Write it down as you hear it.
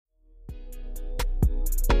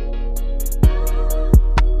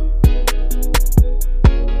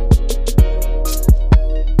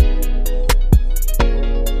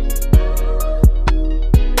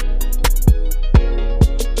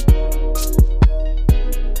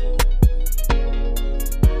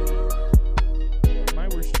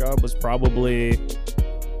probably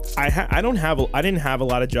I didn't have a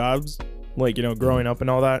lot of jobs, like, growing up and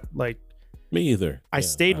all that. Like, Me either. I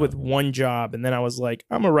stayed with one job, and then I was like,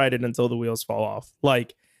 I'm gonna ride it until the wheels fall off.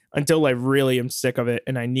 Like, until I really am sick of it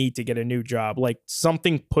and I need to get a new job. Like,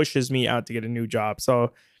 something pushes me out to get a new job.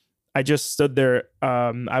 So I just stood there.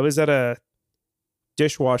 I was at a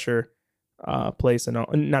dishwasher place, and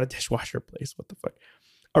not a dishwasher place. What the fuck?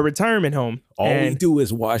 A retirement home. All we do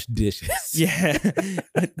is wash dishes. Yeah.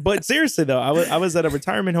 But seriously though, I was at a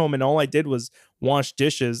retirement home, and all I did was wash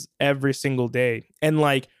dishes every single day. And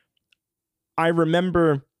like, I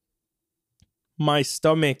remember my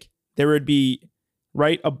stomach, there would be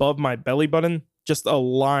right above my belly button, just a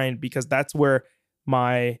line, because that's where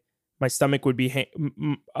my stomach would be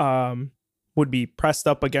pressed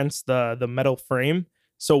up against the metal frame.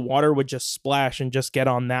 So water would just splash and just get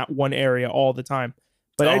on that one area all the time.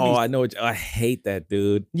 But I know. I hate that,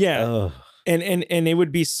 dude. Yeah. Ugh. And it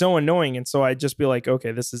would be so annoying. And so I'd just be like,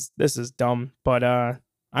 okay, this is dumb. But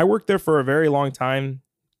I worked there for a very long time,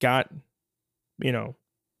 got,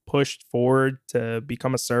 pushed forward to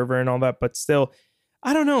become a server and all that. But still,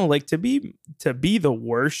 I don't know, like, to be the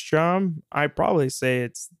worst job, I probably say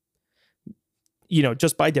it's,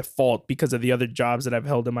 just by default, because of the other jobs that I've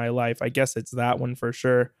held in my life. I guess it's that one for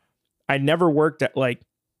sure. I never worked at like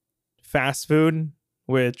fast food,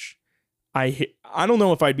 which I don't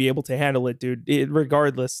know if I'd be able to handle it, dude.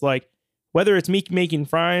 Regardless, like, whether it's me making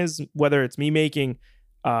fries, whether it's me making,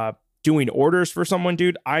 doing orders for someone,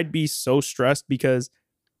 dude, I'd be so stressed, because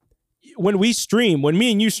when me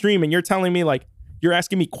and you stream, and you're telling me, like, you're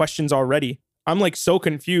asking me questions already, I'm like so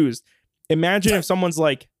confused. Imagine if someone's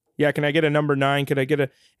like, yeah, can I get a number 9? Could I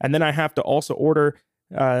get and then I have to also order.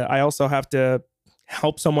 I also have to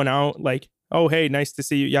help someone out. Like, oh, hey, nice to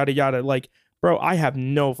see you, yada, yada. Like, bro, I have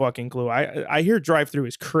no fucking clue. I hear drive-through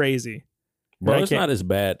is crazy. Bro, it's not as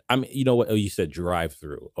bad. I mean, you know what? Oh, you said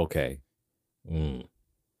drive-through. Okay.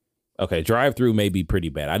 Okay, drive-through may be pretty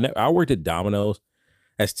bad. I worked at Domino's.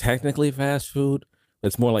 That's technically fast food.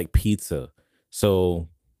 It's more like pizza. So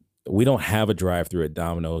we don't have a drive-through at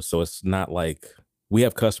Domino's. So it's not like we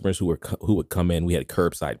have customers who would come in. We had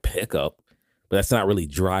curbside pickup, but that's not really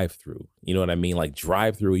drive-through. You know what I mean? Like,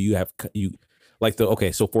 drive-through,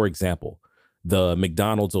 so for example, the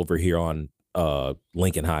McDonald's over here on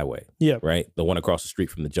Lincoln Highway. Yeah. Right? The one across the street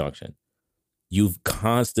from the junction. You've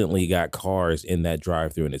constantly got cars in that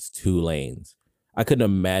drive-through, and it's 2 lanes. I couldn't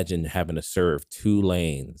imagine having to serve 2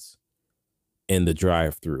 lanes in the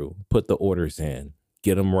drive-through. Put the orders in,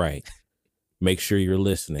 get them right. Make sure you're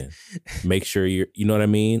listening. Make sure you know what I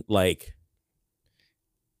mean? Like,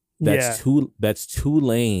 that's 2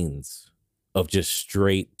 lanes of just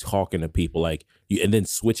straight talking to people, like, and then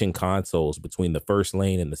switching consoles between the first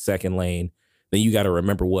lane and the second lane. Then you got to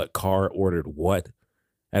remember what car ordered what.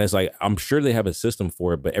 And it's like, I'm sure they have a system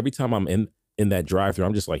for it, but every time I'm in that drive-thru,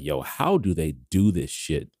 I'm just like, yo, how do they do this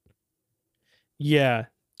shit? Yeah,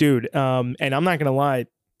 dude. And I'm not gonna lie,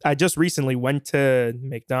 I just recently went to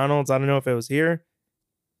McDonald's. I don't know if it was here.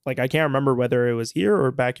 Like, I can't remember whether it was here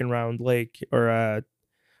or back in Round Lake or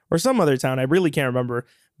some other town. I really can't remember.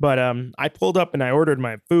 But I pulled up and I ordered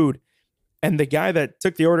my food, and the guy that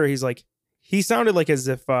took the order, he sounded like as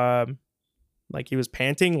if like he was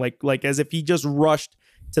panting, like as if he just rushed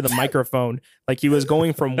to the microphone, like he was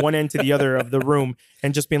going from one end to the other of the room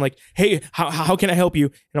and just being like, hey, how can I help you?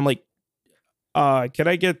 And I'm like, can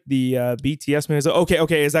I get the BTS? And he's like,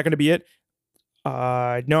 okay, is that going to be it?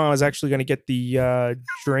 No, I was actually going to get the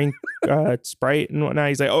drink, Sprite and whatnot.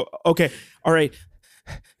 He's like, oh, okay, all right.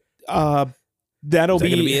 That'll be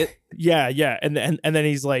gonna be it. Yeah. And then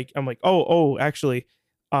he's like, I'm like, oh, actually,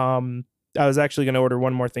 I was actually going to order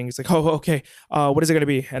one more thing. He's like, oh, okay. What is it going to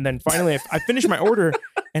be? And then finally I finished my order,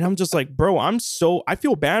 and I'm just like, bro, I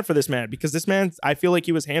feel bad for this man, because this man, I feel like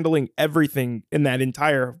he was handling everything in that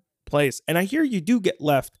entire place. And I hear you do get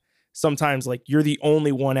left sometimes, like you're the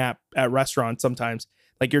only one at restaurants sometimes.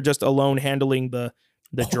 Like, you're just alone handling the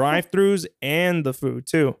drive-thrus and the food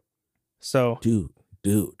too. So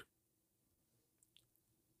dude,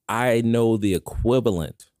 I know the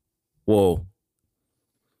equivalent. Well,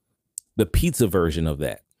 the pizza version of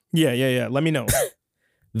that. Yeah. Let me know.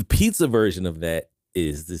 The pizza version of that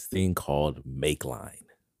is this thing called Make Line.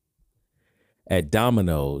 At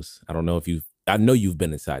Domino's, I know you've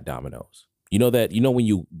been inside Domino's. You know when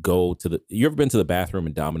you go to you ever been to the bathroom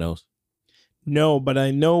in Domino's? No, but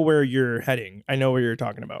I know where you're heading. I know where you're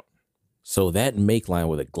talking about. So that Make Line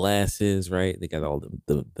where the glass is, right? They got all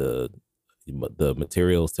the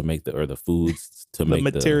materials to make the foods to make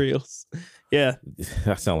the materials. Yeah.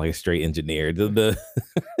 I sound like a straight engineer.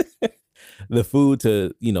 the food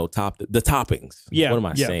to, top the toppings. Yeah. What am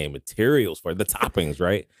I saying? Materials for the toppings,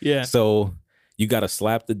 right? Yeah. So you got to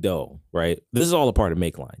slap the dough, right? This is all a part of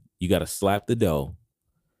make line. You got to slap the dough.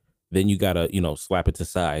 Then you got to, slap it to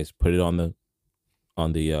size, put it on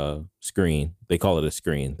the screen. They call it a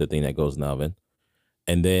screen, the thing that goes in the oven.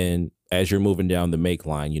 And then as you're moving down the make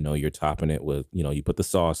line, you're topping it with, you put the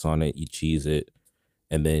sauce on it, you cheese it,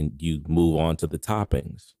 and then you move on to the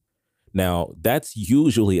toppings. Now, that's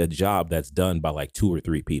usually a job that's done by like 2 or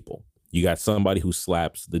 3 people. You got somebody who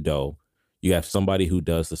slaps the dough. You have somebody who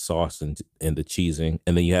does the sauce and the cheesing.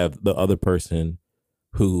 And then you have the other person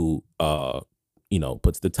who,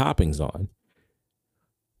 puts the toppings on.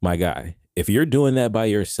 My guy, if you're doing that by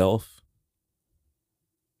yourself,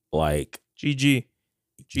 like GG.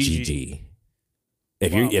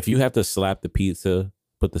 If you have to slap the pizza,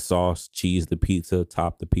 put the sauce, cheese the pizza,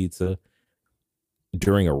 top the pizza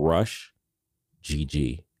during a rush,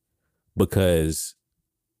 GG. Because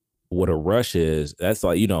what a rush is, that's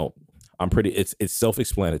like, it's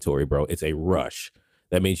self-explanatory, bro. It's a rush.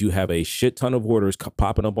 That means you have a shit ton of orders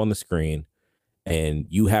popping up on the screen, and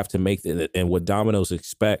you have to make and what Domino's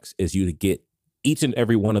expects is you to get each and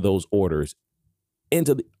every one of those orders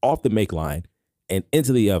off the make line and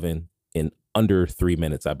into the oven in under 3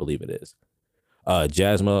 minutes, I believe it is.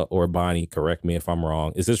 Jasma or Bonnie, correct me if I'm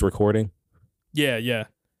wrong. Is this recording? Yeah.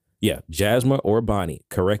 Jasma or Bonnie,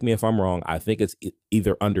 correct me if I'm wrong. I think it's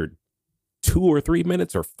either under 2 or 3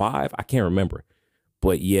 minutes or 5. I can't remember.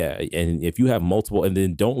 But yeah, and if you have multiple, and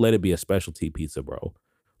then don't let it be a specialty pizza, bro.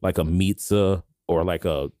 Like a pizza or like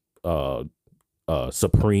a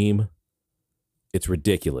Supreme. It's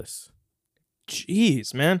ridiculous.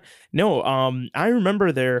 Jeez, man. No, I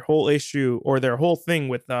remember their whole issue or their whole thing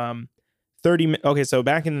with 30. Okay, so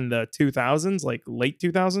back in the 2000s, like late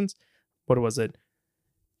 2000s, what was it?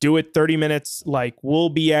 Do it 30 minutes. Like, we'll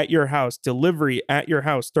be at your house, delivery at your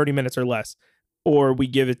house, 30 minutes or less, or we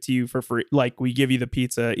give it to you for free. Like, we give you the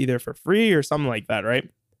pizza either for free or something like that, right?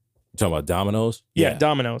 You're talking about Domino's? Yeah,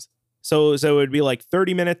 Domino's. So it would be like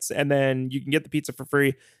 30 minutes, and then you can get the pizza for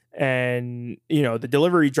free. And, the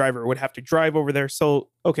delivery driver would have to drive over there. So,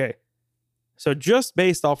 okay. So just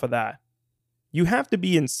based off of that, you have to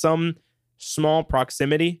be in some small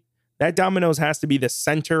proximity. That Domino's has to be the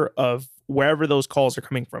center of wherever those calls are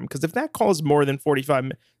coming from. Because if that call is more than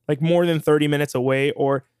 45, like more than 30 minutes away,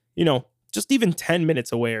 or, just even 10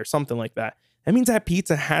 minutes away or something like that, that means that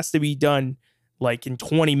pizza has to be done like in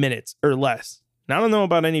 20 minutes or less. And I don't know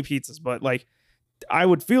about any pizzas, but like, I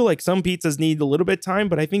would feel like some pizzas need a little bit of time,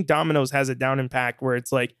 but I think Domino's has it down in pack where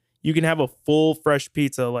it's like you can have a full fresh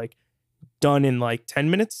pizza like done in like 10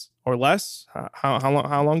 minutes or less.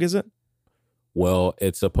 How long is it? Well,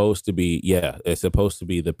 it's supposed to be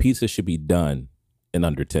the pizza should be done in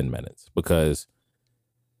under 10 minutes because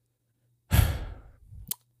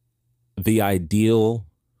the ideal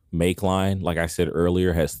make line, like I said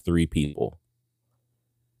earlier, has 3 people.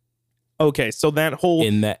 Okay, so the whole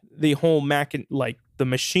like the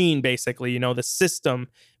machine, basically, the system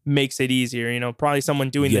makes it easier. Probably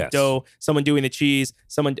someone doing the dough, someone doing the cheese,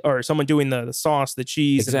 someone doing the sauce, the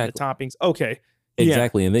cheese, and the toppings. Okay,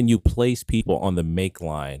 exactly. Yeah. And then you place people on the make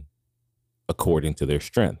line according to their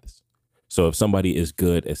strengths. So if somebody is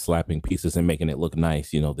good at slapping pizzas and making it look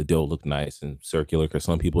nice, the dough look nice and circular, because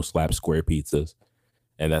some people slap square pizzas,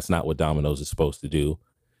 and that's not what Domino's is supposed to do.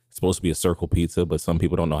 It's supposed to be a circle pizza, but some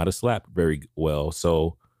people don't know how to slap very well.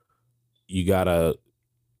 So you gotta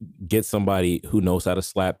get somebody who knows how to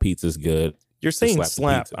slap pizzas good. You're saying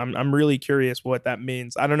slap. I'm really curious what that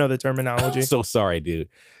means. I don't know the terminology. I'm so sorry, dude.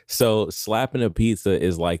 So slapping a pizza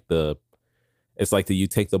is like you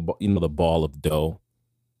take the ball of dough,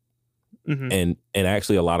 mm-hmm. and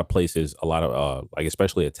actually a lot of places, like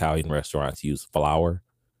especially Italian restaurants use flour,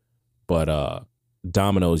 but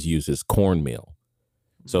Domino's uses cornmeal.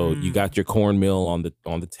 So you got your cornmeal on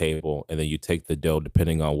the table, and then you take the dough,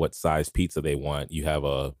 depending on what size pizza they want. You got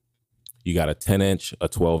a 10-inch, a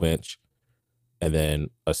 12-inch, and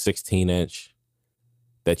then a 16-inch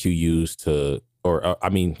that you use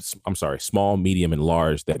small, medium, and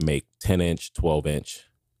large that make 10-inch, 12-inch,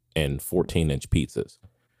 and 14-inch pizzas.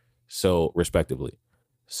 So respectively.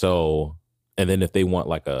 So, and then if they want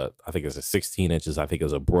like I think it's a 16 inches, I think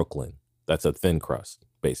it's a Brooklyn. That's a thin crust,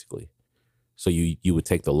 basically. So you would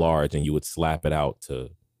take the large and you would slap it out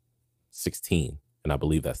to 16. And I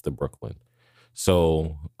believe that's the Brooklyn.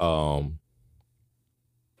 So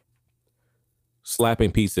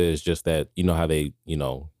slapping pizza is just that, how they,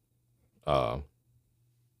 you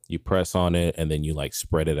press on it and then you like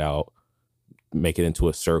spread it out, make it into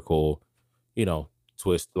a circle,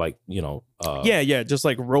 twist, like, just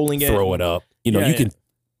like rolling it. Throw it up. You can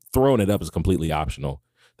throwing it up is completely optional.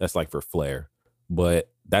 That's like for flair.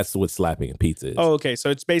 But that's what slapping a pizza is. Oh, okay. So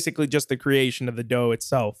it's basically just the creation of the dough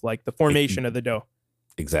itself, like the formation of the dough.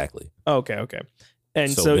 Exactly. Oh, okay.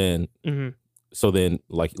 And so then,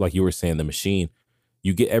 like you were saying, the machine,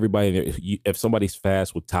 you get everybody there. If somebody's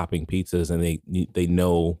fast with topping pizzas and they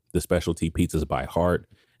know the specialty pizzas by heart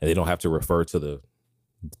and they don't have to refer to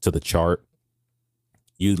the chart,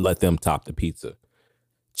 you let them top the pizza.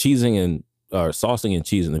 Saucing and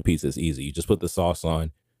cheesing the pizza is easy. You just put the sauce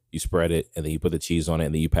on, you spread it, and then you put the cheese on it,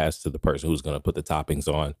 and then you pass to the person who's going to put the toppings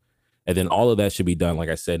on. And then all of that should be done, like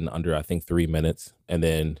I said, in under, I think, 3 minutes. And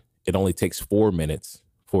then it only takes 4 minutes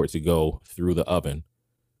for it to go through the oven.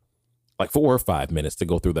 Like 4 or 5 minutes to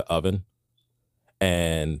go through the oven.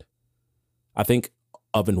 And I think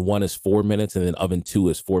oven 1 is 4 minutes, and then oven 2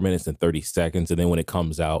 is 4 minutes and 30 seconds. And then when it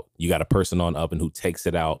comes out, you got a person on oven who takes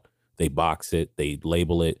it out, they box it, they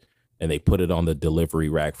label it, and they put it on the delivery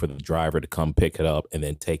rack for the driver to come pick it up and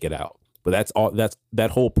then take it out. But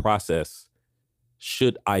that whole process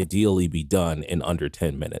should ideally be done in under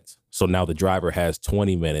 10 minutes. So now the driver has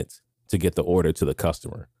 20 minutes to get the order to the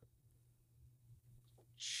customer.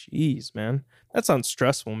 Jeez, man. That sounds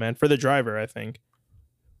stressful, man, for the driver, I think.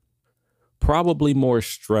 Probably more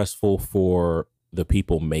stressful for the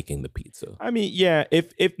people making the pizza. I mean, yeah,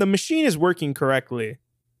 if the machine is working correctly,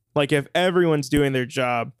 like if everyone's doing their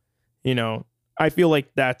job, you know, I feel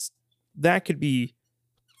like that could be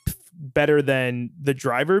better than the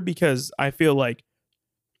driver, because I feel like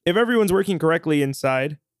if everyone's working correctly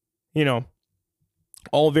inside, you know,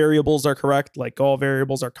 all variables are correct, like all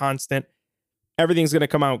variables are constant, everything's going to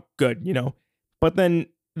come out good, you know. But then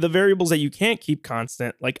the variables that you can't keep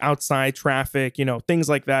constant, like outside traffic, you know, things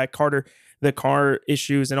like that, the car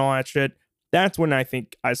issues and all that shit, that's when I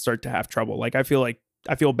think I start to have trouble. Like I feel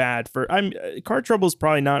bad for car trouble is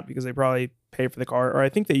probably not, because they probably pay for the car, or I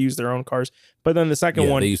think they use their own cars. But then the second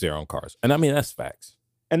one, they use their own cars, and I mean that's facts.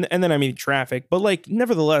 And then I mean traffic, but like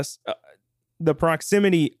nevertheless, the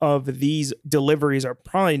proximity of these deliveries are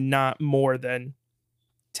probably not more than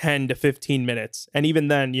 10 to 15 minutes, and even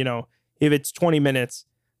then, you know, if it's 20 minutes,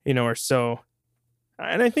 you know, or so.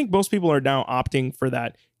 And I think most people are now opting for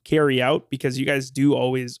that carry out, because you guys do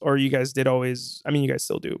always, or you guys did always, I mean, you guys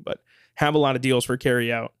still do, but have a lot of deals for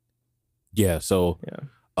carry out. Yeah. So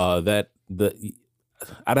I'd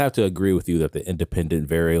have to agree with you that the independent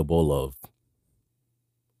variable of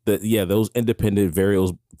those independent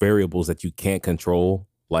variables that you can't control,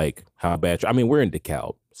 like how bad, I mean, we're in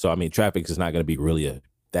DeKalb, so I mean, traffic is not going to be really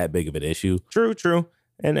that big of an issue. True.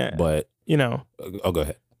 And, but you know, go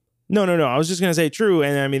ahead. No. I was just going to say true.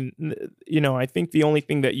 And I mean, you know, I think the only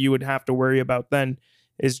thing that you would have to worry about then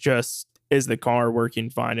is the car working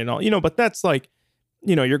fine and all, you know, but that's like,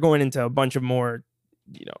 you know, you're going into a bunch of more,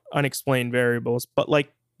 you know, unexplained variables. But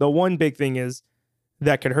like the one big thing is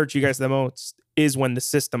that could hurt you guys the most is when the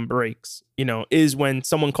system breaks, you know, is when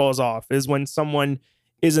someone calls off, is when someone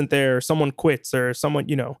isn't there, someone quits, or someone,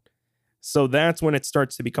 you know, so that's when it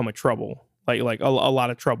starts to become a trouble, like a lot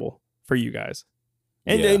of trouble for you guys.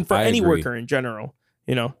 And for any worker in general,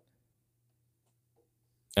 you know.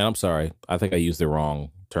 And I'm sorry, I think I used the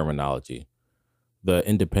wrong terminology. The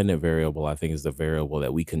independent variable, I think, is the variable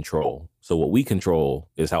that we control. So what we control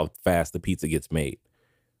is how fast the pizza gets made.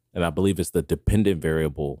 And I believe it's the dependent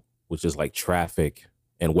variable, which is like traffic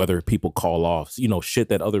and whether people call off, you know, shit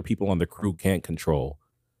that other people on the crew can't control.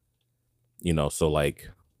 You know, so like,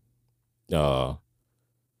 I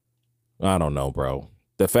don't know, bro.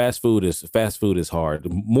 The fast food is hard. The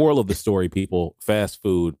moral of the story, people, fast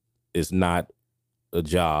food is not a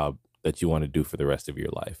job that you want to do for the rest of your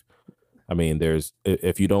life. I mean,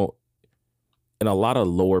 if you don't, in a lot of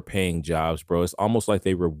lower paying jobs, bro, it's almost like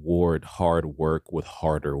they reward hard work with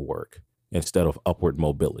harder work instead of upward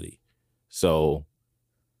mobility. So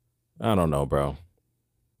I don't know, bro.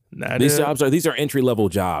 These are entry level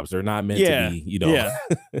jobs. They're not meant to be, you know.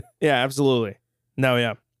 Yeah, absolutely. No,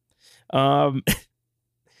 yeah.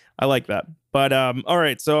 I like that. But all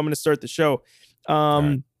right, so I'm going to start the show.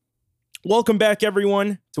 Right. Welcome back,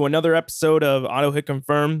 everyone, to another episode of Auto Hit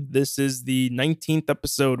Confirm. This is the 19th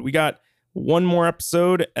episode. We got one more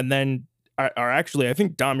episode, and then, actually, I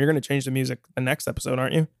think, Dom, you're going to change the music the next episode,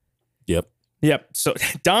 aren't you? Yep. So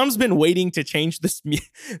Dom's been waiting to change this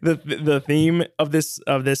the theme of this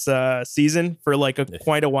season for like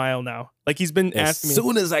quite a while now. Like he's been asking me. As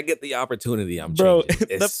soon as I get the opportunity, I'm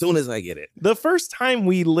changing. As soon as I get it. The first time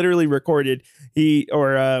we literally recorded,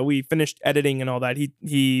 we finished editing and all that.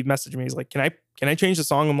 He messaged me. He's like, "Can I change the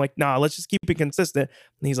song?" I'm like, "Nah, let's just keep it consistent."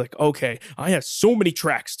 And he's like, "Okay, I have so many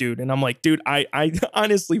tracks, dude." And I'm like, "Dude, I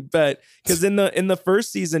honestly bet, because in the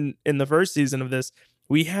first season of this,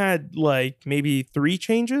 we had like maybe 3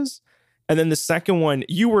 changes. And then the second one,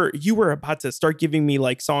 you were about to start giving me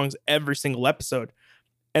like songs every single episode.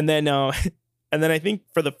 And then and then I think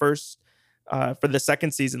for the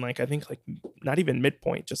second season, like I think like not even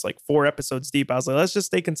midpoint, just like 4 episodes deep, I was like, let's just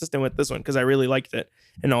stay consistent with this one because I really liked it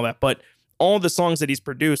and all that. But all the songs that he's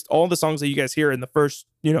produced, all the songs that you guys hear in the first,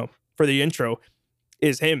 for the intro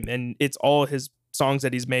is him, and it's all his songs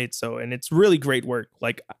that he's made. So, and it's really great work.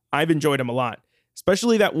 Like I've enjoyed him a lot,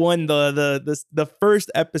 especially that one, the first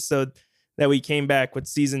episode that we came back with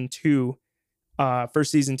season 2,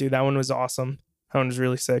 first season 2. That one was awesome. That one was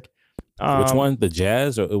really sick. Which one? The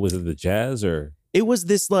jazz, or was it the jazz, or it was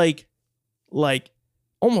this like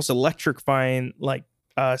almost electrifying like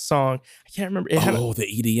song. I can't remember. It had the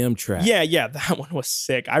EDM track. yeah, that one was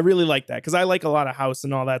sick. I really like that because I like a lot of house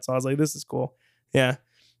and all that. So I was like, this is cool. Yeah.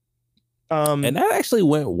 And that actually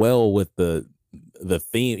went well with the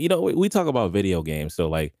theme. You know, we talk about video games, so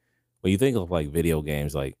like when you think of like video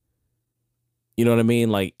games, like, you know what I mean?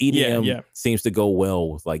 Like EDM seems to go well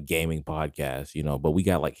with like gaming podcasts, but we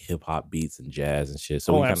got like hip hop beats and jazz and shit.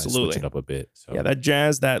 So we kind of switch it up a bit. So yeah, that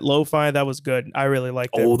jazz, that lo-fi, that was good. I really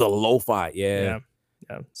liked it. Oh, the lo-fi. Yeah.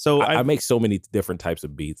 So I make so many different types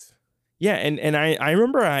of beats. Yeah. And I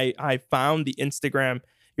remember I found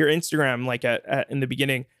your Instagram like in the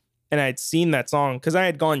beginning, and I had seen that song because I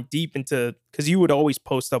had gone deep into, because you would always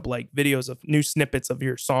post up like videos of new snippets of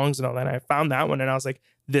your songs and all that. And I found that one and I was like,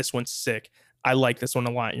 this one's sick. I like this one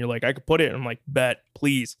a lot. And you're like, I could put it. And I'm like, bet,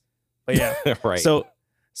 please. But yeah. Right. So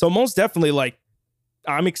most definitely, like,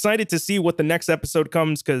 I'm excited to see what the next episode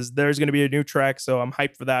comes because there's going to be a new track. So I'm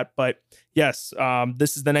hyped for that. But yes,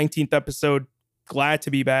 this is the 19th episode. Glad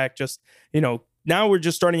to be back. Just, now we're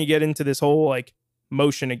just starting to get into this whole like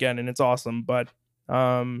motion again, and it's awesome. But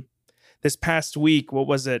this past week, what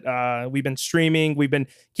was it? We've been streaming. We've been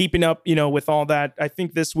keeping up, with all that. I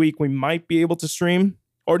think this week we might be able to stream.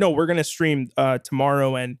 Or no, we're gonna stream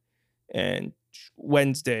tomorrow and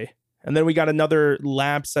Wednesday, and then we got another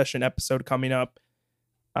lab session episode coming up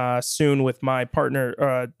soon with my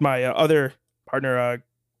partner, my other partner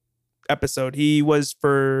episode. He was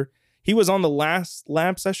on the last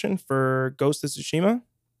lab session for Ghost of Tsushima.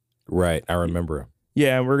 Right, I remember.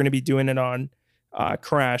 Yeah, we're gonna be doing it on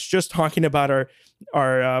Crash, just talking about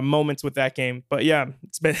our moments with that game. But yeah,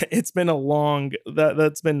 it's been a long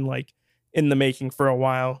that's been like in the making for a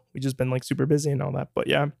while. We just been like super busy and all that. But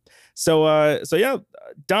yeah. So yeah,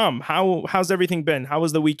 Dom, how's everything been? How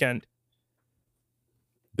was the weekend?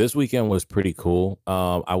 This weekend was pretty cool.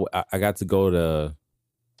 I got to go to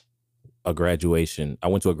a graduation. I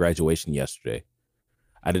went to a graduation yesterday.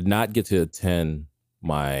 I did not get to attend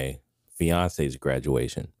my fiance's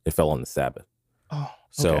graduation. It fell on the Sabbath. Oh, okay.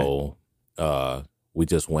 So we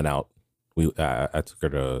just went out. I took her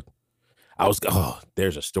to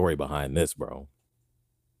there's a story behind this, bro.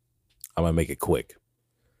 I'm gonna make it quick.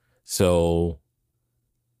 So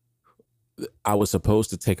I was supposed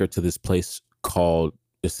to take her to this place called,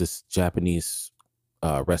 it's this Japanese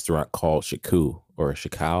restaurant called Shaku or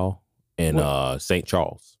Shakao in St.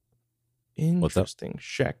 Charles. Interesting.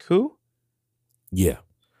 Shaku? Yeah.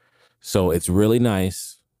 So it's really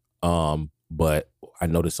nice. But I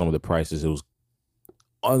noticed some of the prices. It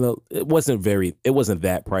wasn't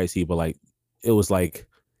that pricey, but like it was like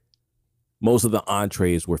most of the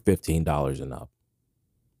entrees were $15 and up.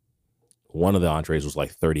 One of the entrees was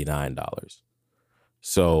like $39.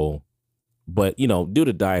 So, but due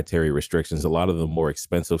to dietary restrictions, a lot of the more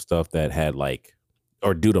expensive stuff that had like,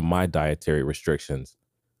 or due to my dietary restrictions,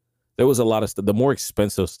 there was a lot of stuff. The more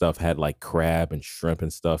expensive stuff had like crab and shrimp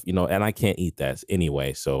and stuff, and I can't eat that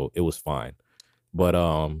anyway, so it was fine. But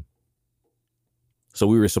so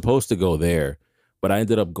we were supposed to go there, but I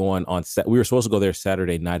ended up going we were supposed to go there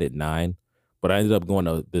Saturday night at 9, but I ended up going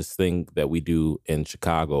to this thing that we do in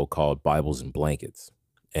Chicago called Bibles and Blankets.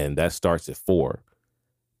 And that starts at 4.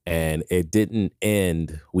 And it didn't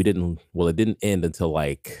end. It didn't end until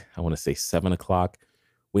like, I want to say 7 o'clock.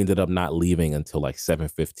 We ended up not leaving until like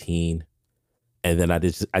 7:15. And then I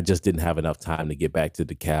just didn't have enough time to get back to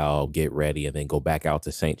DeKalb, get ready, and then go back out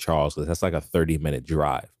to St. Charles, because that's like a 30-minute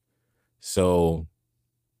drive. So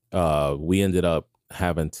we ended up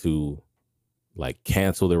having to like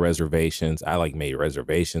cancel the reservations. I like made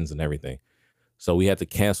reservations and everything. So we had to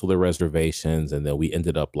cancel the reservations, and then we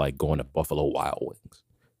ended up like going to Buffalo Wild Wings.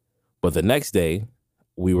 But the next day,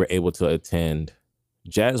 we were able to attend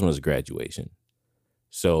Jasmine's graduation.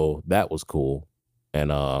 So that was cool.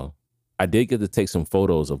 And I did get to take some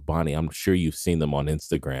photos of Bonnie. I'm sure you've seen them on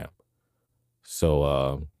Instagram.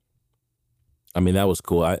 So, I mean, that was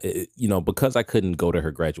cool. Because I couldn't go to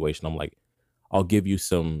her graduation, I'm like, I'll give you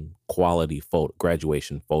some quality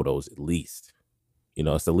graduation photos at least. You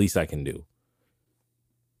know, it's the least I can do.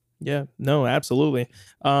 Yeah, no, absolutely.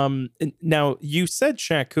 Now you said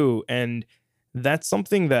Shaku, and that's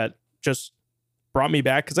something that just brought me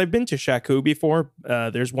back because I've been to Shaku before.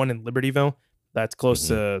 There's one in Libertyville that's close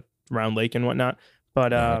Hmm. to Round Lake and whatnot.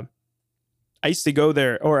 But Right. I used to go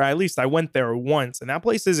there, or at least I went there once, and that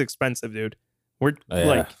place is expensive, dude. We're Yeah.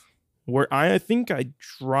 like, where I think I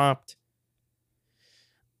dropped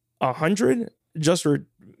 100 just for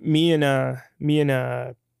me and a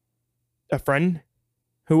friend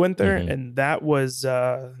who went there, Hmm. and that was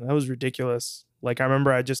ridiculous. Like I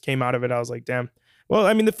remember I just came out of it, I was like, damn. Well,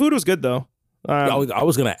 I mean the food was good though. Um I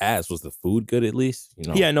was gonna ask, was the food good at least? You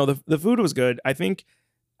know. yeah, no, the food was good. I think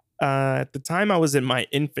at the time I was in my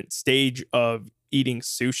infant stage of eating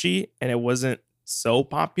sushi, and it wasn't so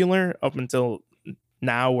popular up until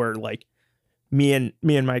now where like me and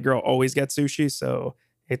my girl always get sushi, so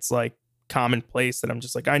it's like commonplace that I'm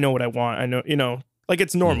just like I know what I want. I know, like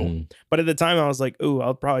it's normal. Hmm. But at the time I was like, "Ooh,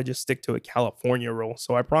 I'll probably just stick to a California roll."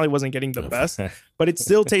 So I probably wasn't getting the best, but it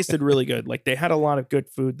still tasted really good. Like they had a lot of good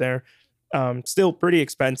food there. Still pretty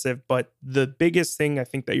expensive, but the biggest thing I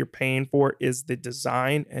think that you're paying for is the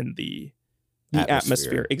design and the atmosphere.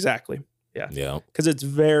 Atmosphere. Exactly. Yeah. Yeah. Cause it's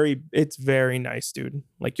very nice, dude.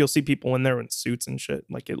 Like you'll see people in there in suits and shit.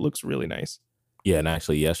 Like it looks really nice. Yeah. And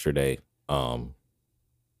actually, yesterday, um,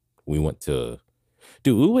 we went to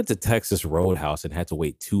we went to Texas Roadhouse and had to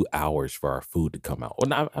wait 2 hours for our food to come out.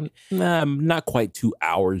 Well, not quite 2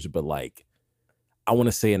 hours, but like I want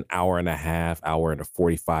to say an hour and a half, hour and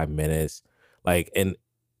 45 minutes. Like, and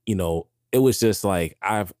it was just like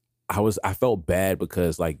I felt bad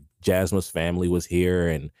because like Jasmine's family was here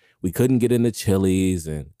and we couldn't get into Chili's,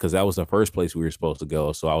 and because that was the first place we were supposed to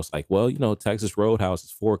go. So I was like, well, Texas Roadhouse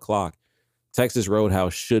is 4 o'clock. Texas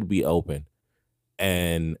Roadhouse should be open.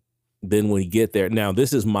 And then when we get there, now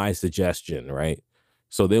this is my suggestion, right?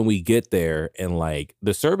 So then we get there and like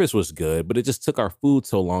the service was good, but it just took our food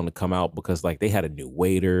so long to come out because like they had a new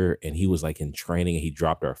waiter and he was like in training and he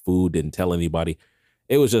dropped our food, didn't tell anybody.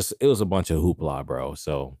 It was a bunch of hoopla, bro.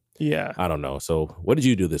 So Yeah. I don't know. So what did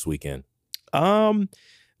you do this weekend? Um,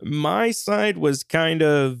 my side was kind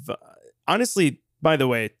of honestly, by the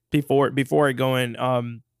way, before I go in,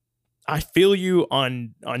 I feel you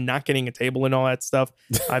on not getting a table and all that stuff.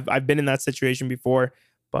 I've been in that situation before,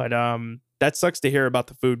 but that sucks to hear about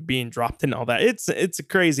the food being dropped and all that. It's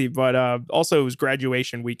crazy, but also it was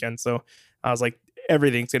graduation weekend, so I was like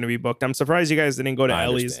everything's gonna be booked. I'm surprised you guys didn't go to I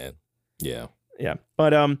Ellie's. understand. Yeah. Yeah,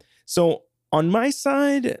 but so on my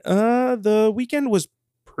side, the weekend was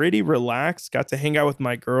pretty relaxed. Got to hang out with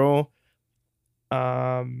my girl.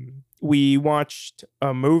 We watched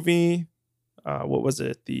a movie. What was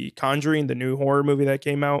it? The Conjuring, the new horror movie that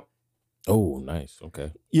came out. Oh, nice.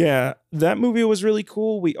 Okay. Yeah, that movie was really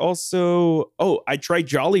cool. We also, I tried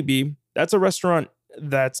Jollibee. That's a restaurant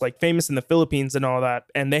that's like famous in the Philippines and all that.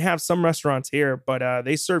 And they have some restaurants here, but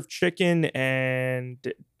they serve chicken and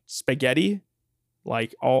spaghetti,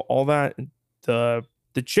 like all that. The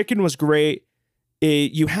chicken was great.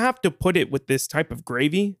 You have to put it with this type of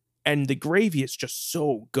gravy, and the gravy is just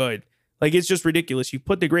so good. Like it's just ridiculous. You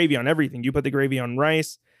put the gravy on everything. You put the gravy on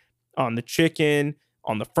rice, on the chicken,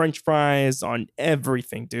 on the French fries, on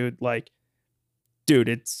everything, dude. Like, dude,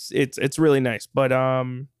 it's really nice. But All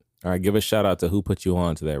right. Give a shout out to who put you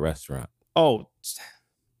on to that restaurant. oh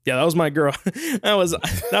yeah, that was my girl. that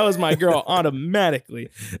was my girl automatically.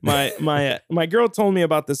 My girl told me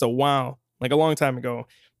about this a long time ago.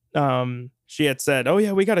 She had said, "Oh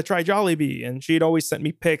yeah, we got to try Jollibee," and she'd always sent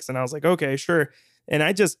me pics, and I was like, "Okay, sure." And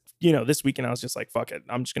I just, this weekend I was just like, "Fuck it,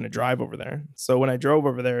 I'm just gonna drive over there." So when I drove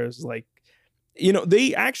over there, it was like,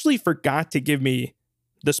 they actually forgot to give me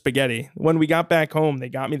the spaghetti. When we got back home, they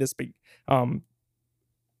got me the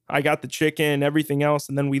I got the chicken, everything else,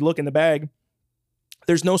 and then we look in the bag.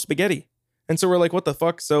 There's no spaghetti. And so we're like, what the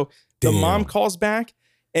fuck? So the mom Damn. calls back,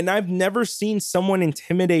 and I've never seen someone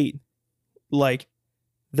intimidate like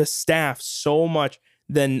the staff so much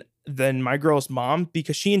than my girl's mom,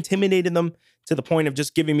 because she intimidated them to the point of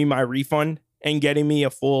just giving me my refund and getting me a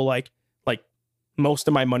full like most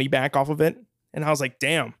of my money back off of it. And I was like,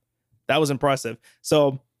 damn, that was impressive.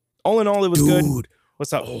 So all in all, it was good. Dude.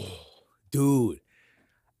 What's up? Oh, dude.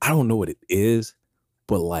 I don't know what it is,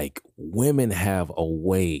 but like women have a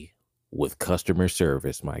way with customer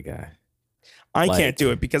service, my guy. I Like, can't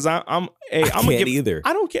do it because I'm I gonna can't either.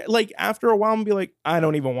 I don't care. Like after a while, I'm gonna be like, I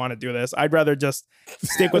don't even want to do this. I'd rather just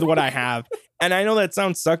stick with what I have. And I know that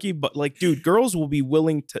sounds sucky, but like, dude, girls will be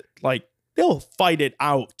willing to they'll fight it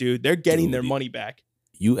out, dude. They're getting their Dude. money back.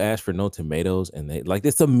 you asked for no tomatoes, and they like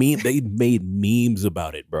it's a meme. They made memes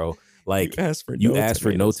about it, bro. Like you asked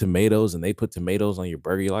for no tomatoes, and they put tomatoes on your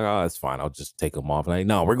burger. You're like, oh, that's fine. I'll just take them off. Like,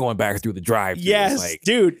 no, we're going back through the drive. Yes, like,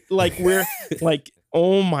 dude. Like we're like,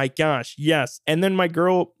 oh my gosh, yes. And then my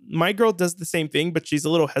girl does the same thing, but she's a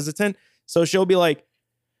little hesitant. So she'll be like,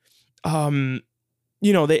 you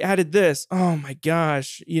know, they added this. Oh my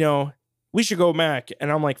gosh, you know, we should go back.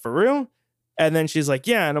 And I'm like, for real? And then she's like,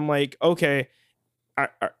 yeah. And I'm like, okay.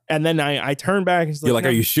 And then I turn back and she's you're like, no.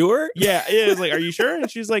 are you sure? Yeah. It's like, are you sure? And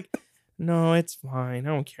she's like, no, it's fine. I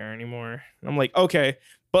don't care anymore. And I'm like, okay.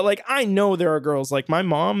 But like, I know there are girls like my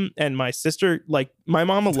mom and my sister, like my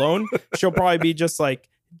mom alone, she'll probably be just like,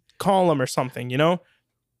 call them or something, you know?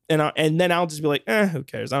 And then I'll just be like, who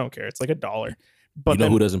cares? I don't care. It's like $1. But you know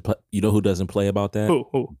who doesn't play? You know who doesn't play about that?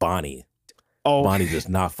 Who? Bonnie. Oh, Bonnie does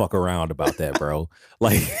not fuck around about that, bro.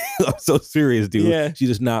 Like, I'm so serious, dude. Yeah. She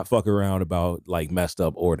does not fuck around about like messed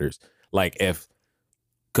up orders. Like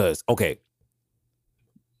okay,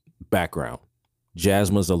 background.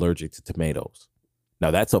 Jasmine's allergic to tomatoes.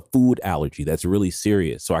 Now that's a food allergy. That's really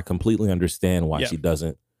serious. So I completely understand why she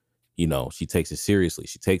doesn't, you know, she takes it seriously.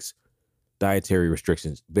 She takes dietary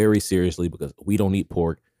restrictions very seriously because we don't eat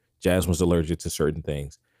pork. Jasmine's allergic to certain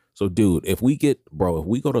things. So dude, if we go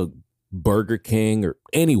to Burger King or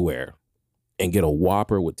anywhere and get a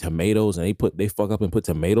Whopper with tomatoes and they fuck up and put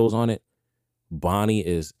tomatoes on it,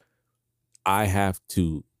 I have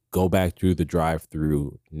to go back through the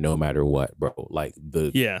drive-through no matter what, bro. Like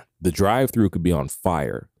the drive-through could be on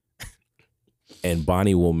fire and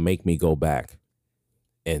Bonnie will make me go back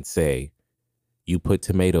and say, you put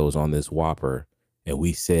tomatoes on this Whopper and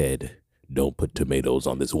we said, don't put tomatoes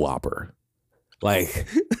on this Whopper. Like,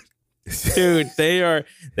 dude, they are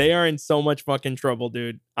in so much fucking trouble,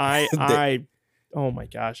 dude. Oh my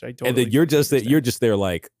gosh, I totally. And then you're just there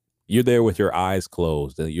like you're there with your eyes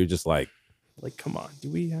closed, and you're just like, come on, do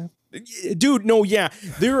we have? Dude, no, yeah,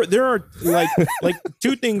 there are like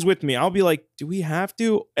two things with me. I'll be like, do we have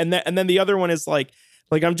to? And then the other one is like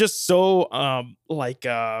I'm just so like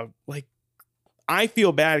I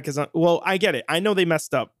feel bad because I get it. I know they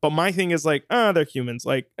messed up, but my thing is like, they're humans.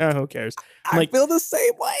 Like, who cares? I feel the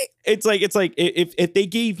same way. It's like if they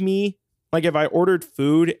gave me, like, if I ordered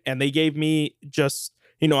food and they gave me just,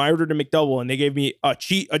 you know, I ordered a McDouble and they gave me a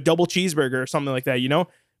double cheeseburger or something like that, you know,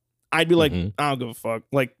 I'd be like, I don't give a fuck.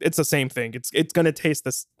 Like, it's the same thing. It's gonna taste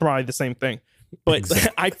probably the same thing. But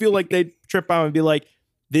exactly. I feel like they'd trip out and be like,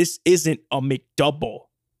 this isn't a McDouble.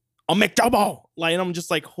 A McDouble. Like, and I'm just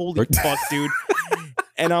like, holy fuck, dude.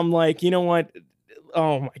 And I'm like, you know what?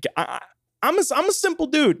 Oh my God. I'm a simple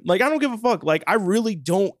dude. Like, I don't give a fuck. Like, I really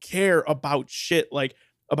don't care about shit like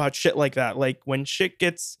that. Like, when shit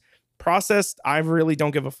gets processed, I really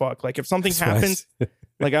don't give a fuck. Like, if something happens,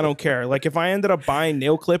 like, I don't care. Like, if I ended up buying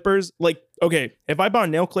nail clippers, like, okay, if I bought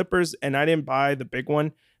nail clippers and I didn't buy the big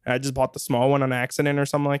one, and I just bought the small one on accident or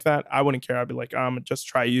something like that, I wouldn't care. I'd be like, I'm gonna just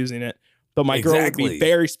try using it. But my girl would be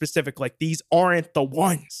very specific. Like, these aren't the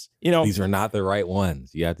ones, you know. These are not the right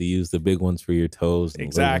ones. You have to use the big ones for your toes and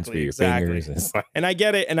the little ones for your fingers. And I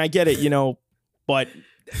get it, you know. But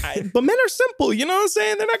men are simple, you know what I'm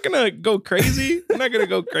saying? They're not gonna go crazy. They're not gonna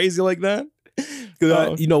go crazy like that.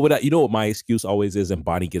 You know what my excuse always is, and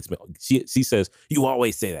Bonnie gets me. She says, you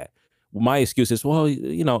always say that. My excuse is, well,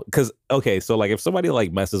 you know, because, okay, so like if somebody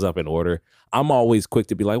like messes up an order, I'm always quick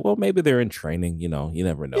to be like, well, maybe they're in training, you know, you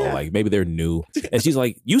never know. Yeah. Like, maybe they're new. And she's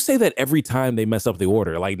like, you say that every time they mess up the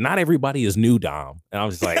order. Like, not everybody is new, Dom. And I'm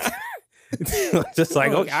just like,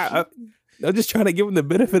 okay, I'm just trying to give them the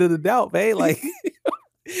benefit of the doubt, man. Like,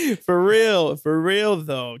 for real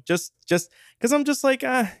though. Just because I'm just like,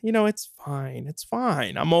 you know, it's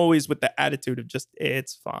fine. I'm always with the attitude of just,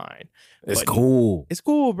 it's fine. It's cool. It's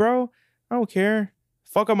cool, bro. I don't care.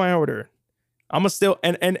 Fuck up my order. I'm gonna still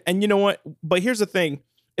and you know what? But here's the thing: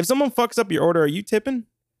 if someone fucks up your order, are you tipping?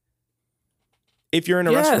 If you're in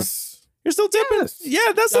a restaurant, you're still tipping. Yes.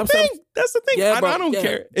 Yeah, that's the thing. That's the thing. Yeah, I don't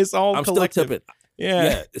care. It's all I'm collective. Still tipping.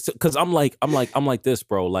 Yeah. Because I'm like this,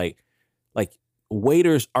 bro. Like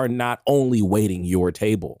waiters are not only waiting your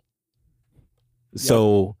table.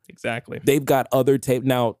 So exactly, they've got other tape.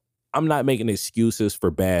 Now, I'm not making excuses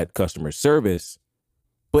for bad customer service,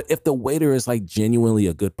 but if the waiter is like genuinely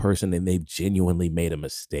a good person and they've genuinely made a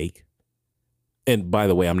mistake, and by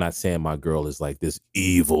the way, I'm not saying my girl is like this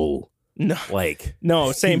evil. No, like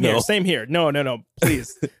no, same here. No.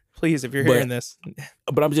 Please, if you're hearing this.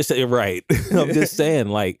 But I'm just saying, right. I'm just saying,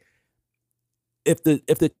 like, if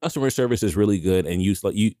the customer service is really good and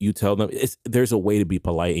you tell them there's a way to be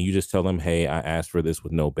polite and you just tell them, hey, I asked for this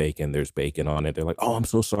with no bacon. There's bacon on it. They're like, oh, I'm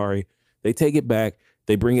so sorry. They take it back.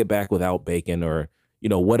 They bring it back without bacon, or,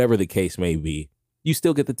 whatever the case may be, you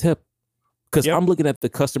still get the tip. Because Yep. I'm looking at the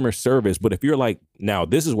customer service. But if you're like, now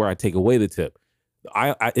this is where I take away the tip.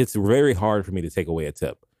 It's very hard for me to take away a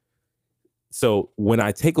tip. So when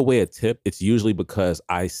I take away a tip, it's usually because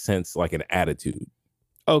I sense like an attitude.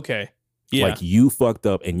 Okay. Yeah. Like you fucked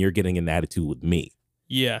up and you're getting an attitude with me.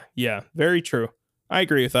 Yeah. Yeah. Very true. I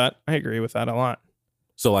agree with that. I agree with that a lot.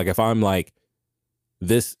 So like if I'm like,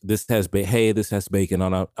 this has bacon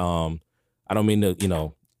on it. I don't mean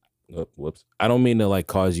to, whoops. I don't mean to like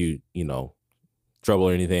cause you, trouble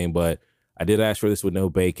or anything, but I did ask for this with no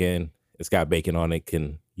bacon. It's got bacon on it.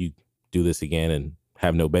 Can you do this again and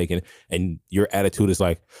have no bacon? And your attitude is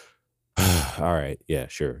like, all right, yeah,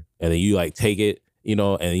 sure. And then you like take it,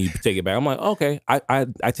 and you take it back. I'm like, okay.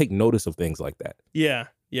 I take notice of things like that. Yeah.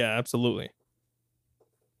 Yeah, absolutely.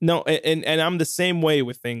 No, and I'm the same way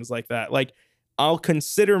with things like that. Like, I'll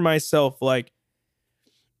consider myself like,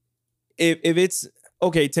 if it's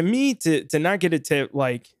okay to me to not get a tip,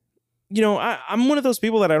 like, I'm one of those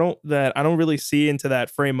people that I don't really see into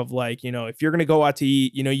that frame of like, if you're gonna go out to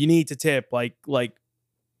eat, you need to tip. Like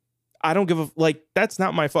I don't give a like, that's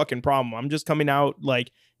not my fucking problem. I'm just coming out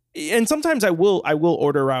like, and sometimes I will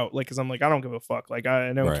order out, like, because I'm like, I don't give a fuck, like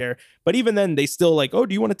I don't care. But even then, they still like, oh,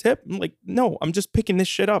 do you want a tip? I'm like, no, I'm just picking this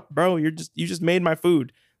shit up, bro. You just made my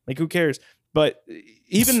food. Like, who cares? But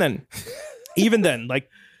even then, like,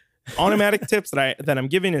 automatic tips that I'm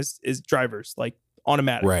giving is drivers, like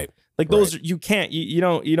automatic, right? Like those, you can't, you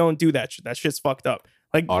don't do that shit. That shit's fucked up.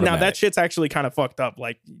 Like automatic. Now that shit's actually kind of fucked up.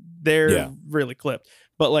 Like they're really clipped.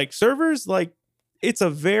 But like servers, like it's a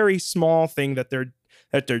very small thing that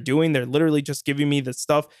they're doing. They're literally just giving me the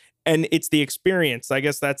stuff, and it's the experience. I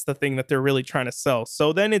guess that's the thing that they're really trying to sell.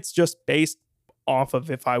 So then it's just based off of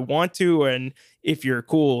if I want to and if you're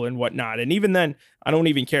cool and whatnot. And even then, I don't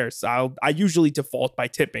even care. So I usually default by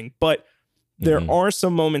tipping, but there are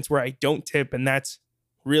some moments where I don't tip, and that's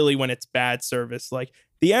really when it's bad service. Like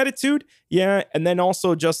the attitude, yeah, and then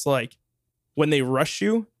also just like when they rush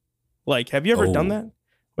you. Like, have you ever done that?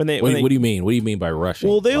 What do you mean? What do you mean by rushing?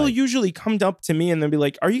 Well, they'll usually come up to me and they'll be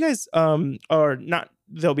like, "Are you guys or not?"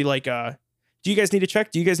 They'll be like, "Do you guys need a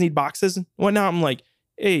check? Do you guys need boxes?" And whatnot. I'm like,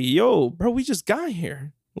 "Hey, yo, bro, we just got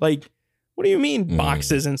here. Like, what do you mean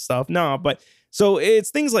boxes and stuff?" No, but so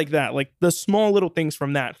it's things like that, like the small little things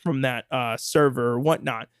from that server or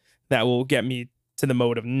whatnot that will get me to the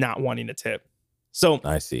mode of not wanting to tip. So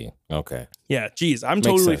I see. Okay. Yeah. Geez,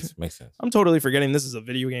 Makes sense. I'm totally forgetting this is a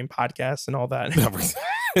video game podcast and all that.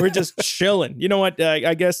 We're just chilling. You know what?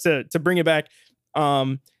 I guess to bring it back.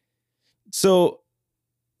 So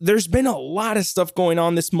there's been a lot of stuff going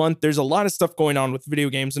on this month. There's a lot of stuff going on with video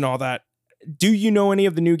games and all that. Do you know any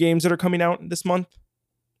of the new games that are coming out this month?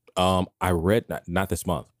 I read not this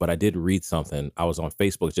month, but I did read something. I was on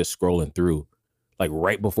Facebook just scrolling through, like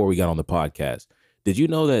right before we got on the podcast. Did you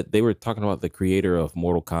know that they were talking about the creator of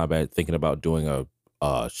Mortal Kombat thinking about doing a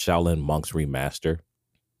Shaolin Monks remaster?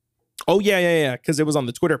 Oh yeah. Because it was on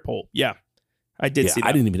the Twitter poll. Yeah, I did see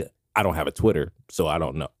that. I don't have a Twitter, so I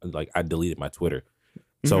don't know. Like I deleted my Twitter,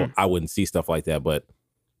 so I wouldn't see stuff like that. But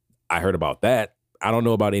I heard about that. I don't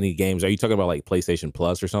know about any games. Are you talking about like PlayStation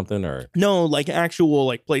Plus or something, or no, like actual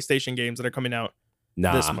like PlayStation games that are coming out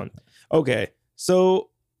this month? Okay,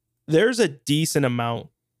 so there's a decent amount,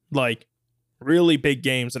 like really big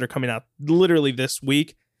games that are coming out literally this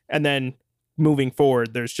week, and then moving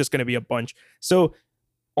forward, there's just going to be a bunch. So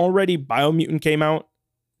already Biomutant came out.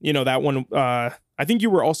 You know that one. I think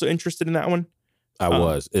you were also interested in that one. I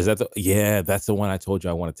was. Is that that's the one I told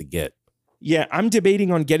you I wanted to get. Yeah, I'm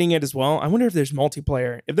debating on getting it as well. I wonder if there's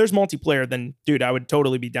multiplayer. If there's multiplayer, then dude, I would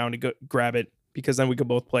totally be down to go grab it because then we could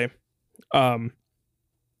both play.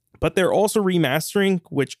 But they're also remastering,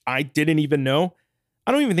 which I didn't even know.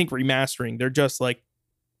 I don't even think remastering. They're just like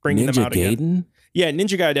bringing them out again. Yeah,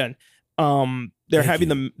 Ninja Gaiden. They're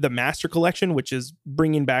having the Master Collection, which is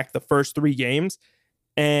bringing back the first 3 games,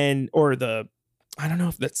 I don't know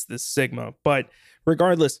if that's the Sigma, but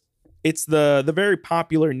regardless, it's the very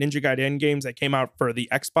popular Ninja Gaiden games that came out for the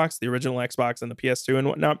Xbox, the original Xbox, and the PS2 and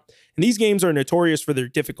whatnot. And these games are notorious for their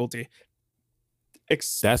difficulty.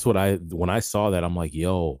 That's what when I saw that, I'm like,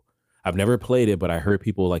 yo, I've never played it, but I heard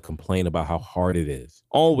people like complain about how hard it is.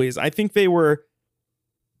 Always. I think they were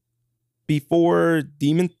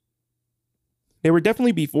definitely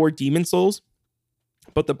before Demon Souls.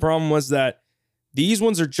 But the problem was that these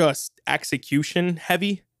ones are just execution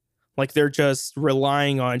heavy. Like they're just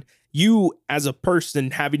relying on you as a person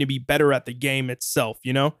having to be better at the game itself,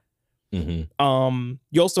 you know? Mm-hmm.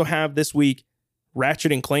 You also have this week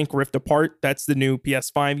Ratchet and Clank Rift Apart. That's the new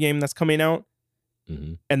PS5 game that's coming out.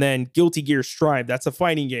 Mm-hmm. And then Guilty Gear Strive. That's a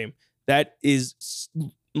fighting game. that is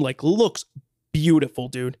like looks beautiful,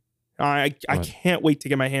 dude. I can't wait to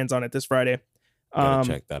get my hands on it this Friday. Gotta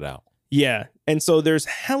check that out. Yeah. And so there's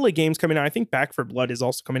hella games coming out. I think Back for Blood is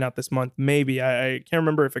also coming out this month. Maybe. I can't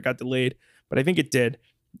remember if it got delayed, but I think it did.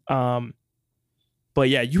 But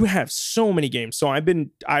yeah, you have so many games. So I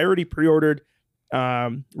already pre-ordered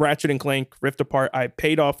Ratchet and Clank Rift Apart. I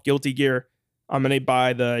paid off Guilty Gear. I'm going to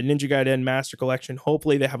buy the Ninja Gaiden Master Collection.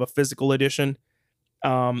 Hopefully they have a physical edition.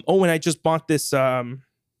 And I just bought this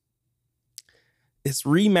this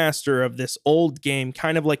remaster of this old game,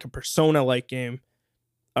 kind of like a Persona-like game.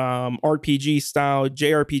 RPG style,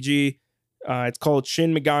 JRPG. It's called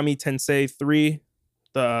Shin Megami Tensei 3,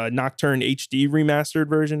 the Nocturne HD remastered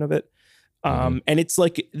version of it. And it's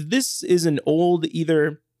like, this is an old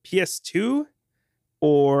either PS2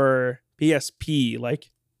 or PSP,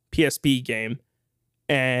 like PSP game.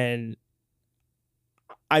 And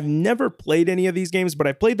I've never played any of these games, but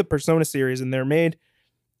I played the Persona series and they're made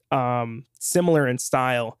similar in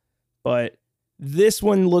style. But this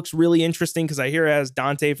one looks really interesting because I hear it has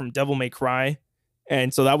Dante from Devil May Cry.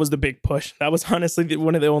 And so that was the big push. That was honestly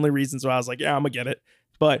one of the only reasons why I was like, yeah, I'm gonna get it.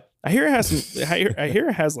 But I hear it has I hear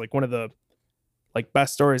it has like one of the like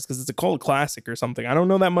best stories because it's a cult classic or something. I don't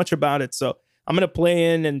know that much about it. So I'm gonna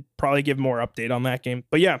play in and probably give more update on that game.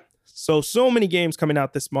 But yeah, so many games coming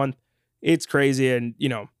out this month. It's crazy. And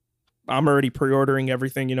I'm already pre-ordering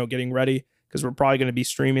everything, getting ready because we're probably gonna be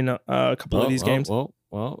streaming a couple of these games. Hold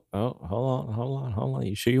on.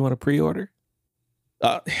 You sure you want to pre-order?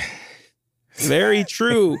 Very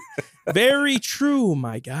true. Very true,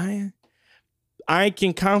 my guy. I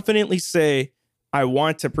can confidently say I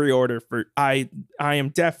want to pre-order I am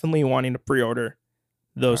definitely wanting to pre-order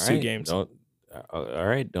those two games. All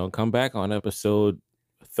right. Don't come back on episode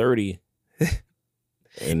 30.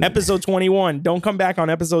 Episode 21. Don't come back on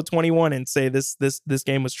episode 21 and say this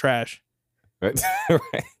game was trash. Right.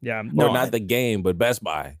 Yeah. No, or not the game, but Best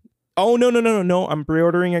Buy. Oh, no. I'm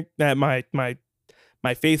pre-ordering it at my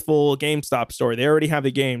faithful GameStop store. They already have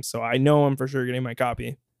the game, so I know I'm for sure getting my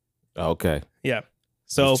copy. Okay. Yeah.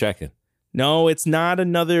 So just checking. No, it's not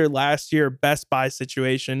another last year Best Buy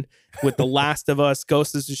situation with The Last of Us,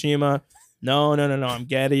 Ghost of Tsushima. No. I'm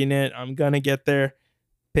getting it. I'm gonna get there,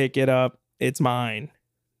 pick it up. It's mine.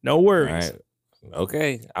 No worries. All right.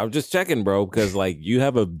 Okay, I'm just checking, bro, because like you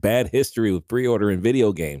have a bad history with pre-ordering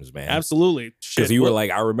video games, man. Absolutely. Because you were like,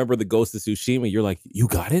 I remember the Ghost of Tsushima. You're like, you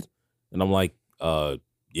got it? And I'm like,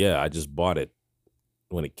 yeah, I just bought it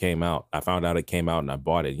when it came out. I found out it came out and I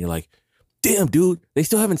bought it. And you're like, damn, dude, they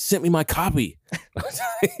still haven't sent me my copy.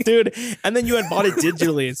 Dude, and then you had bought it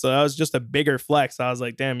digitally. So that was just a bigger flex. I was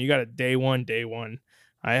like, damn, you got a day one.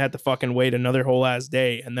 I had to fucking wait another whole ass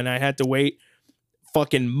day. And then I had to wait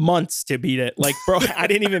fucking months to beat it. Like, bro, I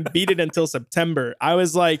didn't even beat it until September. I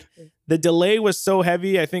was like, the delay was so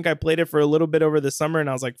heavy. I think I played it for a little bit over the summer and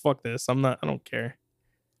I was like, fuck this. I don't care.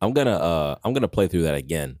 I'm gonna play through that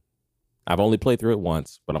again. I've only played through it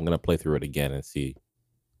once, but I'm gonna play through it again and see.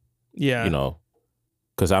 Yeah.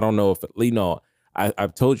 Because I don't know if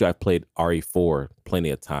I've told you I've played RE4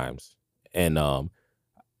 plenty of times. And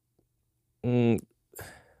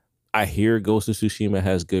I hear Ghost of Tsushima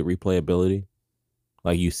has good replayability.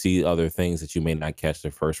 Like you see other things that you may not catch the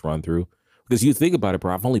first run through. Because you think about it,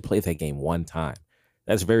 bro, I've only played that game one time.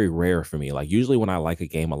 That's very rare for me. Like usually when I like a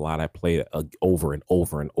game a lot, I play it over and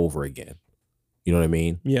over and over again. You know what I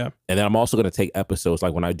mean? Yeah. And then I'm also going to take episodes,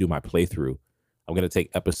 like when I do my playthrough, I'm going to take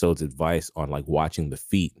episodes advice on like watching the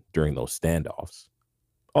feet during those standoffs.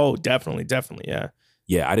 Oh, definitely. Yeah.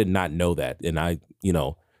 Yeah, I did not know that. And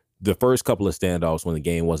the first couple of standoffs when the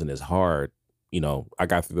game wasn't as hard, I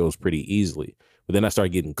got through those pretty easily. But then I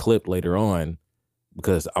started getting clipped later on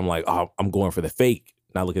because I'm like, oh, I'm going for the fake,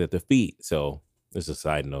 not looking at the feet. So it's a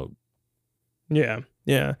side note. Yeah.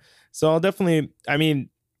 So I'll definitely,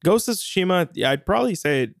 Ghost of Tsushima, I'd probably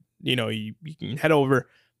say, you can head over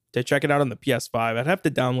to check it out on the PS5. I'd have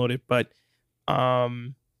to download it, but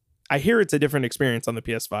I hear it's a different experience on the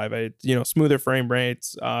PS5. Smoother frame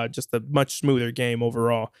rates, just a much smoother game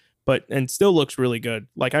overall, and still looks really good.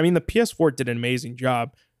 Like, the PS4 did an amazing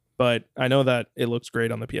job, but I know that it looks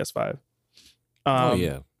great on the PS5. Oh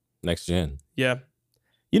yeah, next gen. Yeah.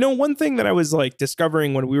 One thing that I was like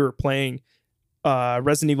discovering when we were playing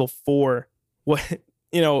Resident Evil 4,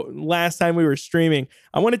 last time we were streaming,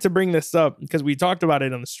 I wanted to bring this up because we talked about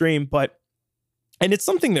it on the stream, and it's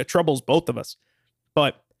something that troubles both of us.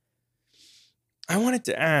 But I wanted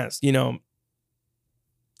to ask, do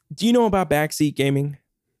you know about backseat gaming?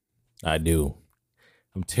 I do.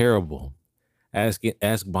 I'm terrible. Ask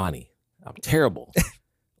Bonnie. I'm terrible.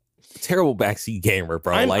 terrible backseat gamer,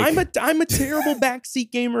 bro. I'm a terrible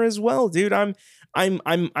backseat gamer as well, dude. I'm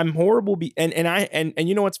horrible. And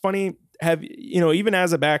you know what's funny? Even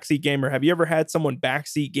as a backseat gamer, have you ever had someone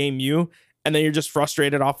backseat game you and then you're just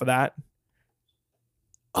frustrated off of that?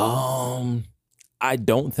 I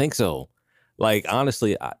don't think so. Like,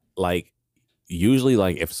 honestly, usually,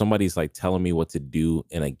 like, if somebody's like telling me what to do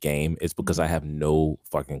in a game, it's because I have no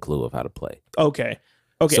fucking clue of how to play. Okay.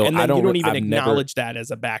 So and then you don't even acknowledge that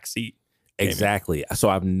as a backseat. Exactly. So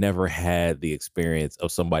I've never had the experience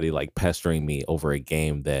of somebody like pestering me over a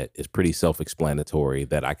game that is pretty self-explanatory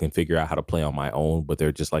that I can figure out how to play on my own, but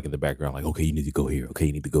they're just like in the background, like, okay, you need to go here. Okay,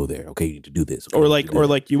 you need to go there. Okay, you need to do this. Okay, or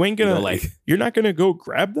like you ain't gonna you're not gonna go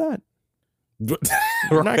grab that.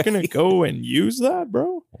 You're not gonna go and use that,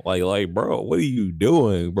 bro. Like, bro, what are you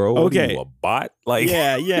doing, bro? Okay, what are you, a bot? Like,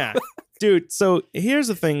 yeah, dude. So here's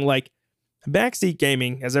the thing: like, backseat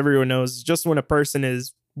gaming, as everyone knows, is just when a person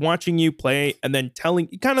is watching you play and then telling,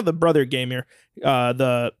 kind of the brother gamer,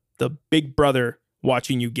 the big brother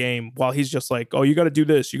watching you game while he's just like, oh, you got to do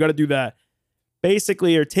this, you got to do that.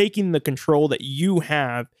 Basically, you're taking the control that you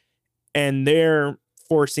have and they're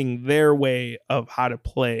forcing their way of how to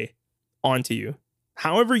play onto you.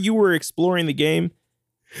 However you were exploring the game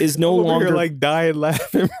is no longer like dying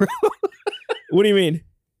laughing, bro. What do you mean?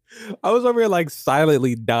 I was over here like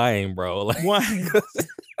silently dying, bro. Like, why?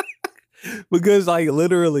 Because like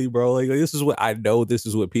literally, bro, like this is what I know. This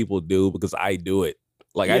is what people do because I do it.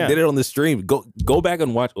 Like, I did it on the stream. Go back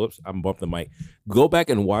and watch. Oops, I'm bumped the mic. Go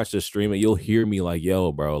back and watch the stream, and you'll hear me like,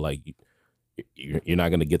 "Yo, bro, like you're not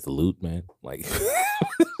gonna get the loot, man." Like,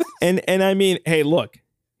 and I mean, hey, look.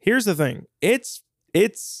 Here's the thing. It's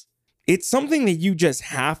something that you just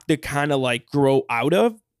have to kind of like grow out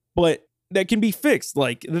of, but that can be fixed.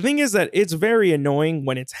 Like, the thing is that it's very annoying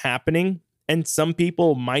when it's happening. And some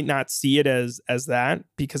people might not see it as that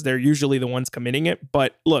because they're usually the ones committing it.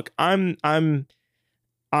 But look, I'm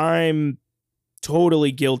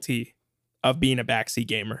totally guilty of being a backseat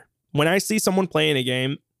gamer. When I see someone playing a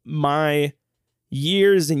game, my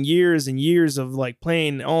years and years and years of like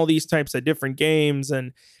playing all these types of different games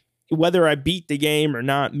and whether I beat the game or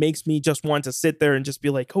not makes me just want to sit there and just be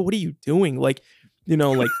like, oh, what are you doing? Like,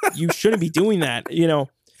 like you shouldn't be doing that,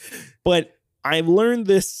 But I've learned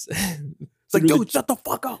this. It's like, dude, shut the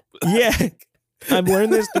fuck up. Yeah. I've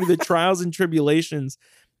learned this through the trials and tribulations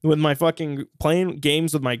with my fucking playing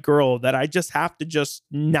games with my girl that I just have to just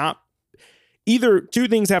not. Either two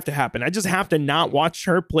things have to happen. I just have to not watch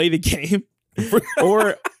her play the game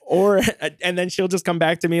or and then she'll just come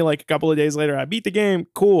back to me like a couple of days later. I beat the game.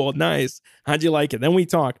 Cool. Nice. How'd you like it? Then we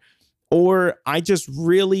talk. Or I just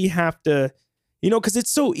really have to, because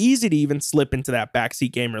it's so easy to even slip into that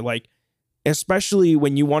backseat gamer. Like, especially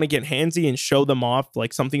when you want to get handsy and show them off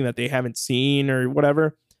like something that they haven't seen or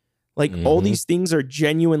whatever. Like, all these things are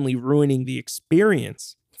genuinely ruining the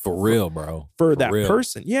experience. For real, bro. For that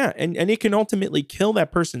person. Yeah. And it can ultimately kill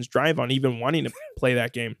that person's drive on even wanting to play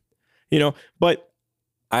that game. But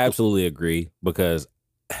I absolutely agree because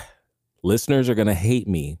listeners are going to hate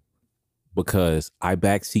me because I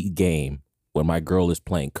backseat game when my girl is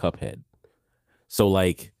playing Cuphead. So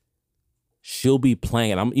like she'll be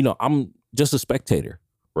playing and I'm just a spectator,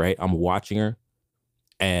 right? I'm watching her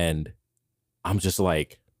and I'm just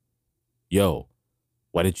like, yo,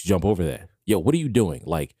 why did you jump over that? Yo, what are you doing?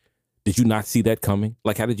 Like, did you not see that coming?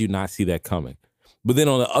 Like, how did you not see that coming? But then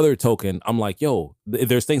on the other token, I'm like, yo,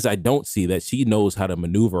 there's things I don't see that she knows how to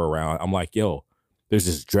maneuver around. I'm like, yo, there's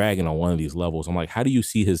this dragon on one of these levels. I'm like, how do you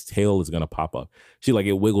see his tail is going to pop up? She like,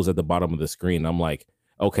 it wiggles at the bottom of the screen. I'm like,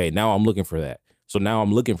 okay, now I'm looking for that. So now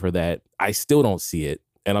I'm looking for that. I still don't see it.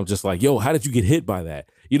 And I'm just like, yo, how did you get hit by that?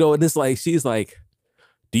 And it's like, she's like,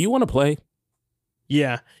 do you want to play?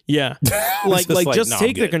 Yeah. like just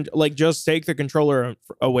take the controller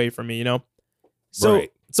away from me, So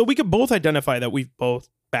right. So we could both identify that we've both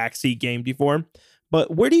backseat gamed before,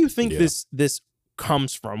 but where do you think this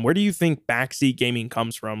comes from? Where do you think backseat gaming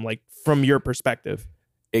comes from? Like, from your perspective?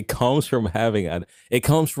 It comes from it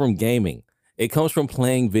comes from gaming. It comes from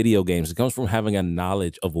playing video games. It comes from having a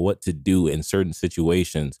knowledge of what to do in certain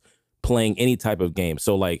situations, playing any type of game.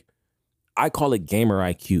 So like, I call it gamer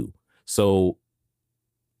IQ. So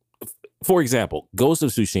for example, Ghost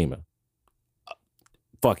of Tsushima.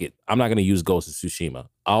 Fuck it. I'm not going to use Ghost of Tsushima.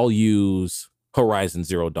 I'll use Horizon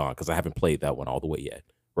Zero Dawn because I haven't played that one all the way yet.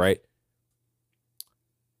 Right.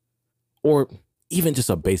 Or even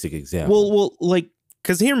just a basic example. Well, like,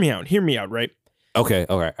 because hear me out, right? Okay.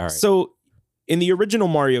 All right. So in the original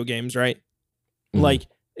Mario games, right? Mm-hmm. Like,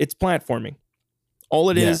 it's platforming.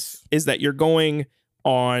 All it is that you're going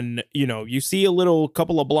on, you see a little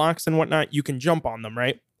couple of blocks and whatnot, you can jump on them,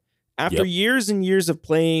 right? After years and years of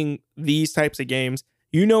playing these types of games,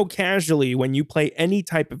 you know, casually when you play any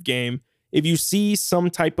type of game, if you see some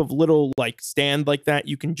type of little like stand like that,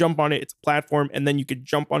 you can jump on it. It's a platform, and then you could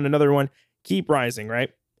jump on another one, keep rising,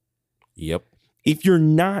 right? Yep. If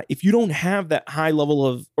you don't have that high level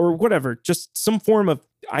of, or whatever, just some form of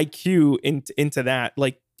IQ into that,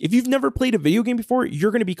 like if you've never played a video game before, you're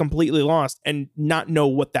going to be completely lost and not know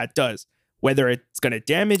what that does, whether it's going to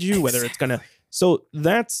damage you, whether it's going to, so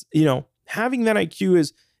that's, you know, having that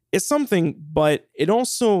IQ is something, but it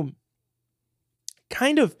also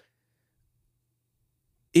kind of,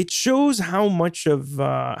 it shows how much of,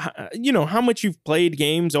 you know, how much you've played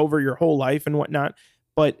games over your whole life and whatnot.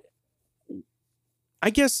 But I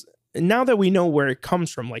guess now that we know where it comes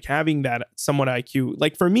from, like having that somewhat IQ,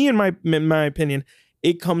 like for me, in my opinion,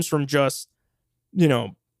 it comes from just, you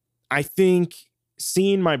know, I think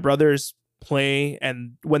seeing my brothers play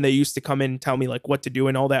and when they used to come in and tell me like what to do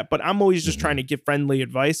and all that, but I'm always just trying to give friendly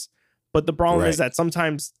advice. But the problem is that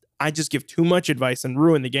sometimes I just give too much advice and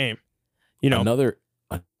ruin the game. You know,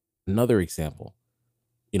 another example,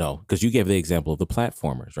 you know, because you gave the example of the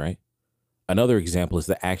platformers, right? Another example is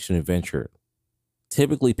the action adventure.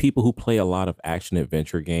 Typically, people who play a lot of action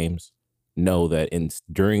adventure games know that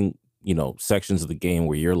during, you know, sections of the game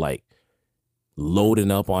where you're like loading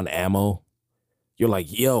up on ammo, you're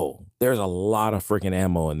like, yo, there's a lot of freaking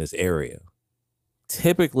ammo in this area.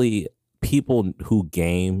 Typically, people who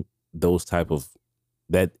game those type of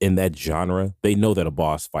that in that genre, they know that a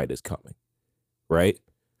boss fight is coming, right?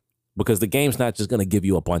 Because the game's not just going to give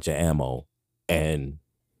you a bunch of ammo and,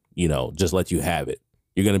 you know, just let you have it.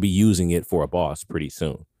 You're going to be using it for a boss pretty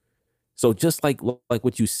soon. So just like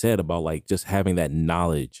what you said about like just having that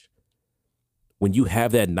knowledge, when you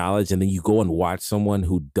have that knowledge and then you go and watch someone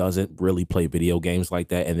who doesn't really play video games like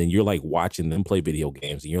that, and then you're like watching them play video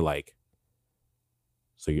games and you're like,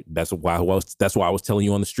 that's why I was telling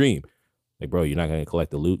you on the stream, like, bro, you're not going to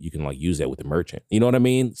collect the loot. You can like use that with the merchant. You know what I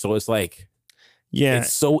mean? So it's like, yeah,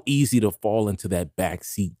 it's so easy to fall into that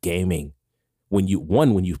backseat gaming when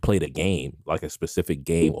you've played a game, like a specific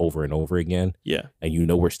game over and over again. Yeah. And you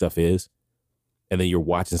know where stuff is. And then you're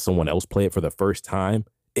watching someone else play it for the first time.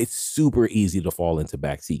 It's super easy to fall into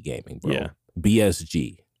backseat gaming, bro. Yeah.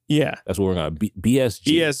 BSG. Yeah. That's what we're going to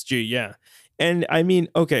BSG. BSG, yeah. And I mean,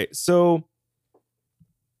 okay, so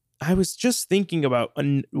I was just thinking about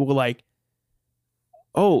like,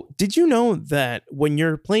 oh, did you know that when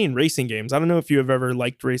you're playing racing games, I don't know if you have ever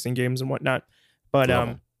liked racing games and whatnot,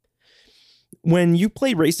 but when you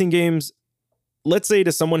play racing games, let's say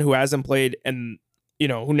to someone who hasn't played and, you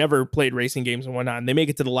know, who never played racing games and whatnot, and they make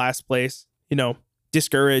it to the last place, you know,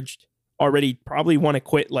 discouraged, already probably want to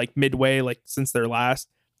quit like midway, like since they're last.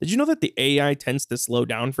 Did you know that the AI tends to slow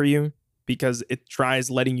down for you because it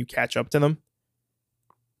tries letting you catch up to them?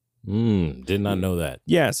 Did not know that.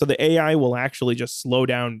 Yeah, so the AI will actually just slow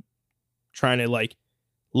down trying to like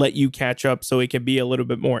let you catch up so it can be a little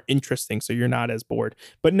bit more interesting so you're not as bored.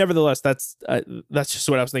 But nevertheless, that's just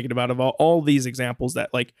what I was thinking about of all these examples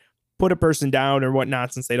that like put a person down or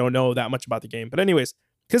whatnot since they don't know that much about the game. But anyways,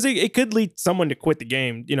 because it could lead someone to quit the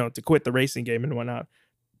game, you know, to quit the racing game and whatnot.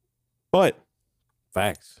 But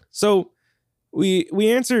facts. So we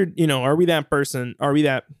answered, you know, are we that person? Are we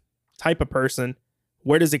that type of person?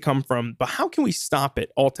 Where does it come from? But how can we stop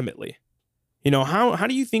it ultimately? You know, how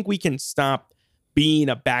do you think we can stop being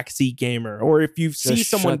a backseat gamer? Or if you see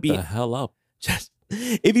someone being the hell up,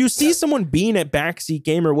 if you see someone being a backseat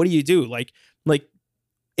gamer, what do you do? Like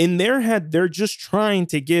in their head, they're just trying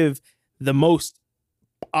to give the most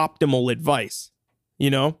optimal advice, you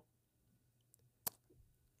know?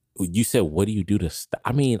 You said, what do you do to stop?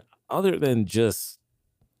 I mean, other than just,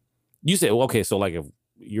 you said, well, okay, so like if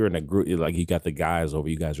you're in a group, like you got the guys over,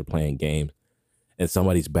 you guys are playing games and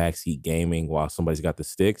somebody's backseat gaming while somebody's got the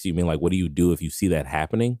sticks. You mean like, what do you do if you see that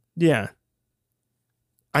happening? Yeah.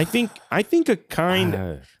 I think a kind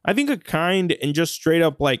and just straight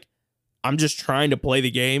up like, I'm just trying to play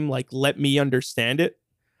the game. Like, let me understand it,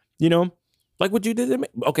 you know? Like what you did to me.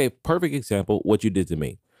 Okay, perfect example. What you did to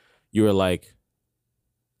me. You were like,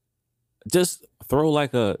 just throw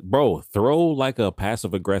like a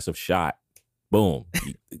passive aggressive shot. Boom.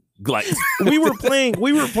 Like we were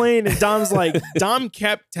playing and Dom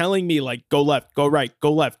kept telling me like, go left, go right,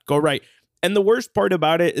 go left, go right. And the worst part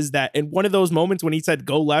about it is that in one of those moments when he said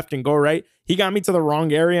go left and go right, he got me to the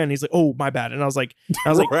wrong area and he's like, oh, my bad. And I was like,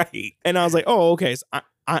 right. And I was like, oh, okay. So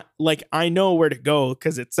I know where to go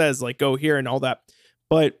because it says like go here and all that.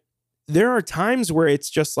 But there are times where it's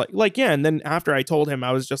just like, yeah. And then after I told him,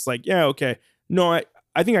 I was just like, yeah, okay. No,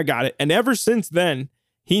 I think I got it. And ever since then,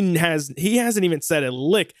 he hasn't even said a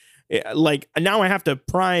lick. Like now I have to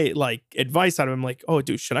pry like advice out of him. Like, oh,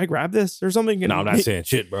 dude, should I grab this or something? No, I'm not saying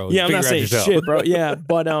shit, bro. Yeah, I'm not Figure it out saying yourself. shit, bro. Yeah,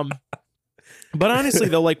 but honestly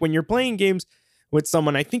though, like when you're playing games with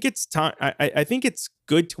someone, I think it's time. I think it's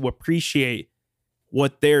good to appreciate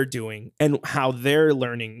what they're doing and how they're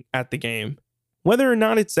learning at the game, whether or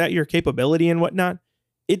not it's at your capability and whatnot.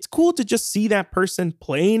 It's cool to just see that person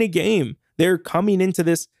playing a game. They're coming into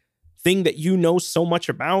this thing that you know so much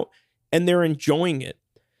about, and they're enjoying it.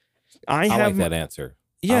 I like that answer.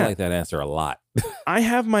 Yeah, I like that answer a lot. I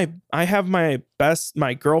have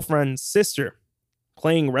my girlfriend's sister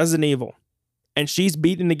playing Resident Evil, and she's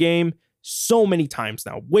beaten the game so many times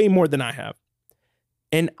now, way more than I have.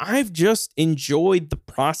 And I've just enjoyed the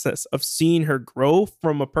process of seeing her grow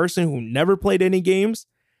from a person who never played any games,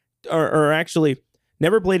 or actually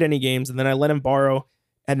never played any games. And then I let him borrow,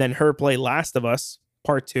 and then her play Last of Us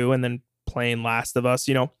Part 2, and then playing Last of Us,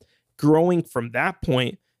 growing from that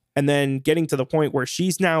point, and then getting to the point where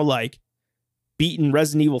she's now like beaten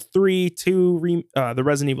Resident Evil 3, the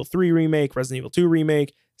Resident Evil 3 remake, Resident Evil 2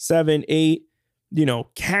 remake, 7, 8,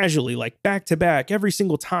 casually, like back to back every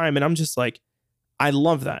single time. And I'm just like, I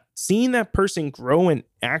love that. Seeing that person grow and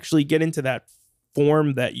actually get into that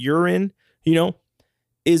form that you're in,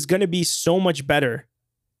 is going to be so much better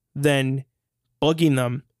than bugging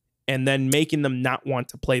them and then making them not want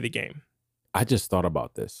to play the game. I just thought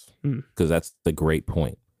about this because that's the great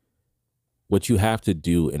point. What you have to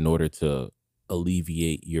do in order to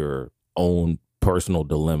alleviate your own personal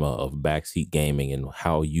dilemma of backseat gaming and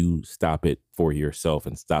how you stop it for yourself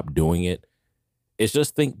and stop doing it, it's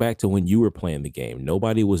just think back to when you were playing the game.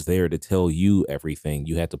 Nobody was there to tell you everything.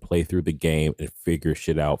 You had to play through the game and figure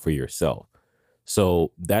shit out for yourself.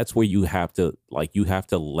 So that's where you have to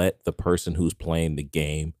let the person who's playing the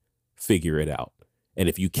game figure it out. And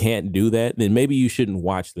if you can't do that, then maybe you shouldn't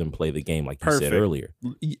watch them play the game like you said earlier.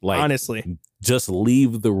 Like, honestly, just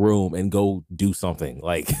leave the room and go do something.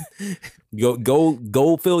 Like go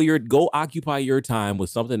occupy your time with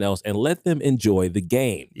something else and let them enjoy the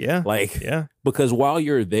game. Yeah. Because while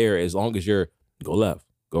you're there, as long as you're go left,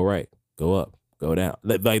 go right, go up, go down.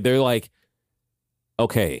 Like they're like,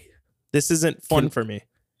 okay, this isn't fun for me.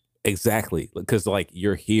 Exactly. Because like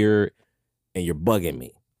you're here and you're bugging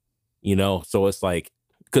me. So it's like,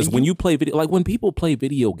 because when you play video, like when people play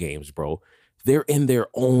video games, bro, they're in their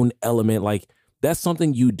own element. Like that's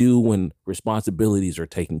something you do when responsibilities are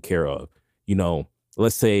taken care of.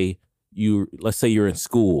 Let's say you're in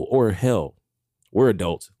school, or hell, we're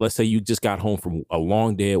adults. Let's say you just got home from a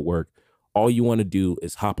long day at work. All you want to do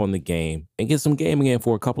is hop on the game and get some gaming in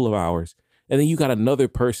for a couple of hours. And then you got another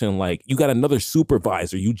person, like you got another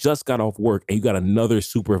supervisor. You just got off work and you got another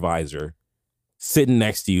supervisor sitting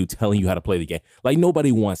next to you telling you how to play the game. Like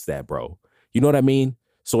nobody wants that, bro. You know what I mean?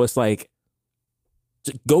 So it's like,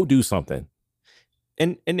 just go do something.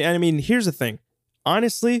 And I mean, here's the thing.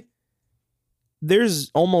 Honestly, there's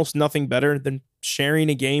almost nothing better than sharing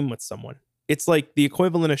a game with someone. It's like the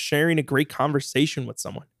equivalent of sharing a great conversation with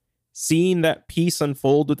someone. Seeing that piece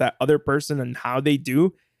unfold with that other person and how they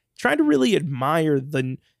do. Try to really admire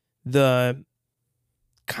the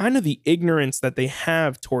kind of the ignorance that they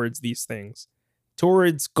have towards these things.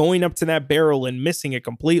 Towards going up to that barrel and missing it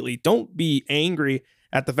completely. Don't be angry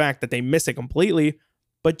at the fact that they miss it completely,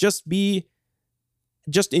 but just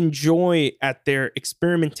enjoy at their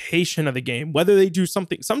experimentation of the game. Whether they do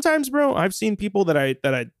something, sometimes, bro, I've seen people that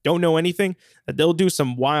I don't know anything, that they'll do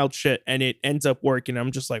some wild shit and it ends up working.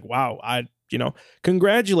 I'm just like, wow,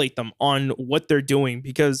 congratulate them on what they're doing,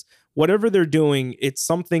 because whatever they're doing, it's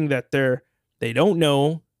something that they don't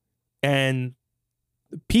know. And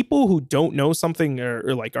people who don't know something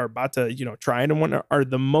or like are about to, try it and whatnot are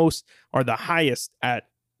the highest at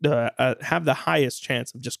have the highest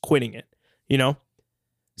chance of just quitting it,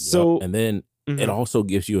 So, and then it also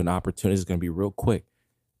gives you an opportunity. It's going to be real quick.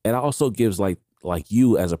 It also gives like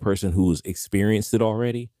you as a person who's experienced it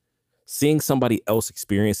already, seeing somebody else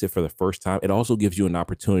experience it for the first time. It also gives you an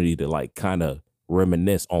opportunity to like kind of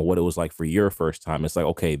reminisce on what it was like for your first time. It's like,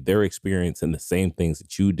 okay, they're experiencing the same things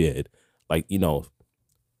that you did. Like,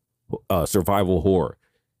 survival horror.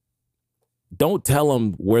 Don't tell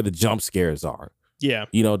them where the jump scares are. Yeah.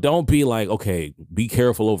 Don't be like, okay, be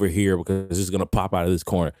careful over here because it's going to pop out of this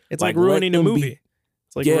corner. It's like ruining a movie.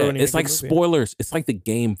 It's like spoilers. It's like the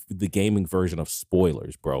gaming version of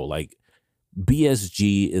spoilers, bro. Like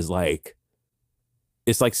BSG is like,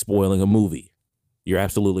 it's like spoiling a movie. You're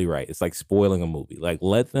absolutely right. It's like spoiling a movie. Like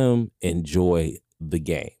let them enjoy the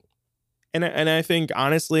game. And I think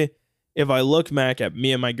honestly, if I look back at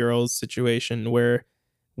me and my girl's situation where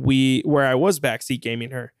I was backseat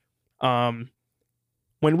gaming her,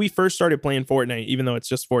 when we first started playing Fortnite, even though it's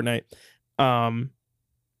just Fortnite,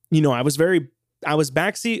 you know, I was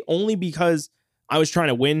backseat only because I was trying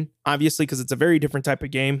to win, obviously, because it's a very different type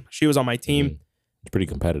of game. She was on my team. Mhm. It's pretty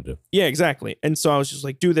competitive. Yeah, exactly. And so I was just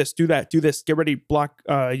like, do this, do that, do this, get ready, block,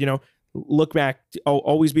 you know, look back,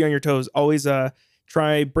 always be on your toes, always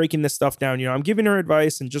try breaking this stuff down. You know, I'm giving her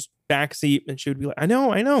advice and just backseat, and she would be like, I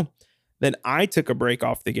know. Then I took a break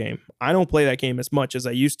off the game. I don't play that game as much as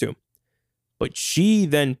I used to. But she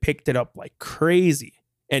then picked it up like crazy.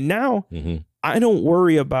 And now I don't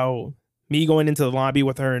worry about me going into the lobby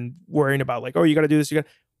with her and worrying about like, oh, you got to do this.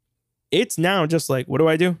 It's now just like, what do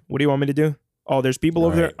I do? What do you want me to do? Oh, there's people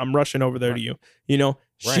over there. I'm rushing over there to you. You know,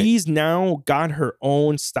 she's now got her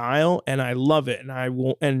own style, and I love it. And I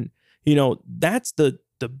will, and you know, that's the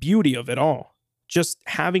beauty of it all. Just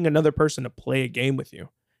having another person to play a game with you.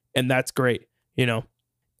 And that's great, you know,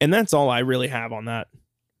 and that's all I really have on that.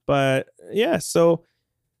 But yeah, so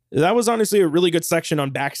that was honestly a really good section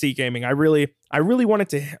on backseat gaming. I really wanted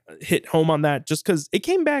to hit home on that just because it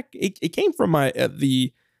came back. It came from my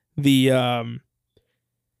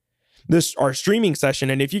our streaming session.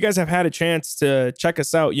 And if you guys have had a chance to check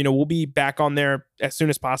us out, you know, we'll be back on there as soon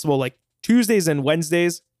as possible, like Tuesdays and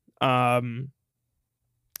Wednesdays.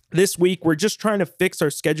 This week, we're just trying to fix our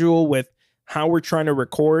schedule with how we're trying to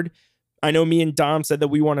record. I know me and Dom said that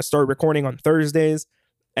we want to start recording on Thursdays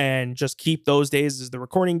and just keep those days as the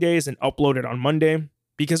recording days and upload it on Monday,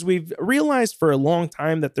 because we've realized for a long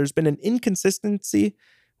time that there's been an inconsistency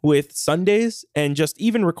with Sundays and just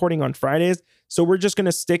even recording on Fridays. So we're just going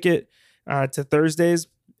to stick it to Thursdays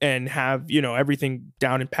and have, you know, everything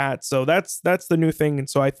down and pat. So that's the new thing. And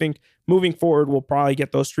so I think moving forward, we'll probably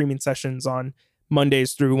get those streaming sessions on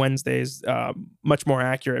Mondays through Wednesdays, much more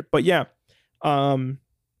accurate. But yeah,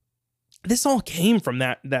 this all came from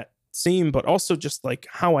that scene, but also just like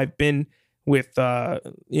how I've been with,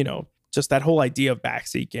 you know, just that whole idea of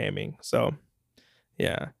backseat gaming. So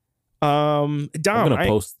yeah. Dom, I'm gonna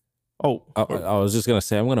post. Oh, I was just gonna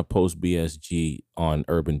say I'm gonna post BSG on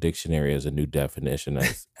Urban Dictionary as a new definition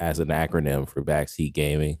as an acronym for backseat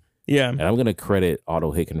gaming. Yeah, and I'm gonna credit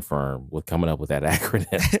Auto Hit Confirm with coming up with that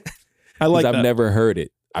acronym. I like that. I've never heard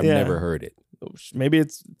it. I've never heard it. Maybe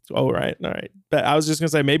it's all right. All right. But I was just gonna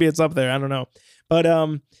say maybe it's up there. I don't know. But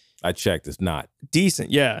I checked. It's not decent.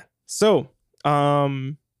 Yeah. So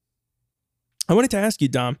I wanted to ask you,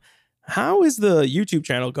 Dom, how is the YouTube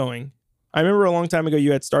channel going? I remember a long time ago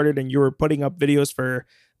you had started and you were putting up videos for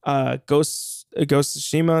Ghost of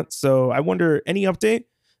Tsushima. So I wonder, any update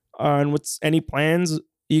on any plans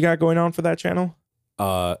you got going on for that channel?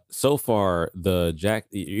 So far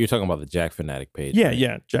you're talking about the Jack Fanatic page. Yeah, right?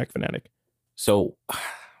 yeah, Jack Fanatic. So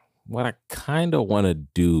what I kind of want to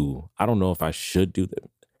do, I don't know if I should do that.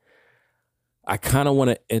 I kind of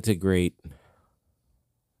want to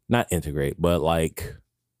not integrate, but like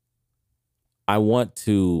I want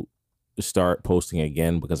to start posting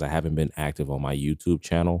again because I haven't been active on my YouTube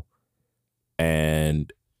channel.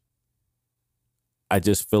 And I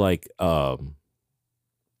just feel like I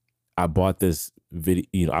bought this video,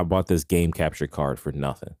 you know, I bought this game capture card for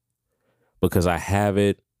nothing because I have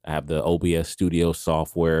it. I have the OBS Studio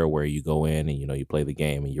software where you go in and, you know, you play the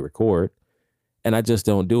game and you record, and I just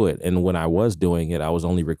don't do it. And when I was doing it, I was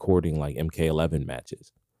only recording like MK11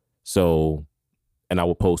 matches. So, and I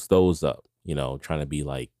would post those up, you know, trying to be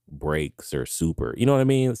like breaks or super, you know what I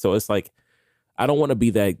mean? So it's like, I don't want to be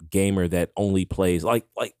that gamer that only plays like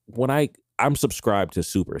when I'm subscribed to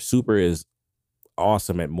Super. Super is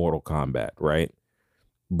awesome at Mortal Kombat, right?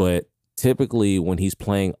 But typically when he's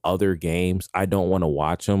playing other games, I don't want to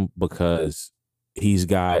watch him because he's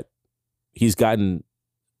gotten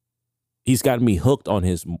me hooked on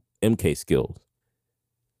his MK skills.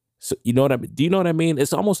 So you know what I mean? Do you know what I mean?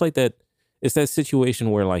 It's almost like that. It's that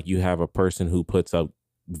situation where like you have a person who puts up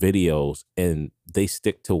videos and they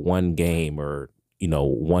stick to one game or, you know,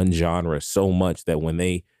 one genre so much that when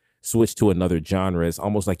they switch to another genre, it's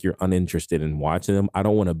almost like you're uninterested in watching them. I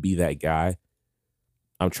don't want to be that guy.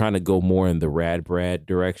 I'm trying to go more in the Rad Brad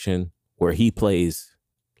direction where he plays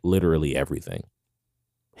literally everything.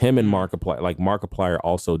 Him and Markiplier, like Markiplier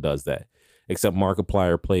also does that, except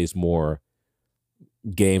Markiplier plays more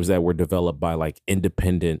games that were developed by like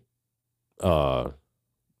independent,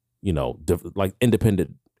 you know, like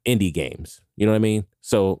independent indie games. You know what I mean?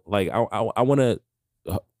 So like I want to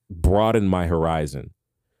broaden my horizon,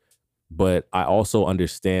 but I also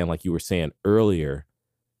understand, like you were saying earlier,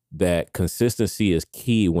 that consistency is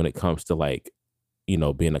key when it comes to like, you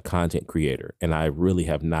know, being a content creator. And I really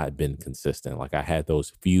have not been consistent. Like I had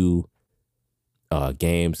those few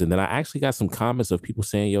games, and then I actually got some comments of people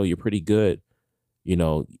saying, yo, you're pretty good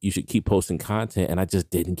you should keep posting content. And I just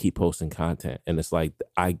didn't keep posting content. And it's like,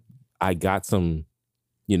 I got some,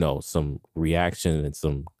 some reaction and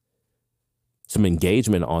some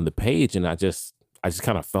engagement on the page. And I just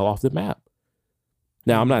kind of fell off the map.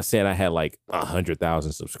 Now, I'm not saying I had like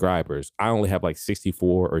 100,000 subscribers. I only have like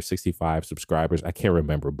 64 or 65 subscribers. I can't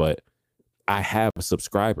remember, but I have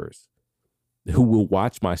subscribers who will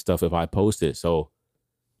watch my stuff if I post it. So,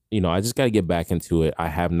 I just got to get back into it. I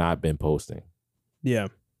have not been posting. Yeah.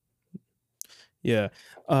 Yeah.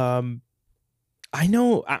 I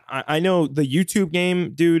know the YouTube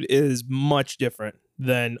game, dude, is much different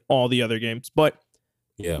than all the other games, but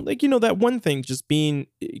yeah, like, that one thing, just being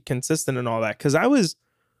consistent and all that. Cause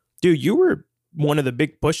you were one of the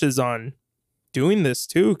big pushes on doing this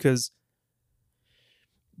too. Cause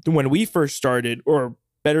when we first started, or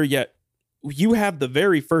better yet, you have the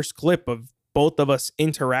very first clip of both of us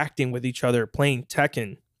interacting with each other playing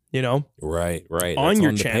Tekken, Right. On That's your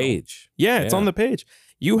on the channel. page. Yeah, it's on the page.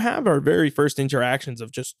 You have our very first interactions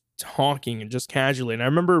of just talking and just casually. And I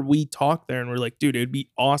remember we talked there and we're like, dude, it'd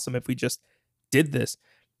be awesome if we just did this.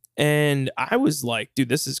 And I was like, dude,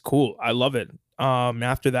 this is cool. I love it.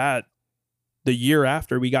 After that, the year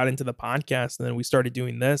after, we got into the podcast, and then we started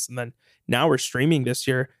doing this, and then now we're streaming this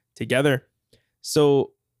year together.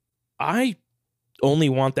 So I only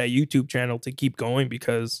want that YouTube channel to keep going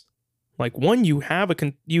because, like, one, you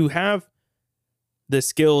have the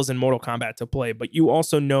skills in Mortal Kombat to play, but you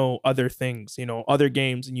also know other things, other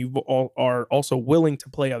games, and you are also willing to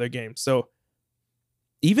play other games. So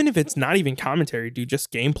even if it's not even commentary, dude,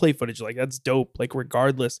 just gameplay footage, like, that's dope, like,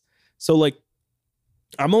 regardless. So, like,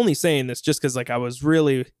 I'm only saying this just because, like, I was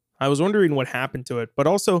wondering what happened to it. But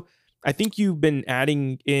also, I think you've been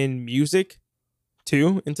adding in music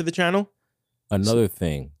too into the channel. Another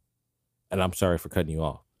thing, and I'm sorry for cutting you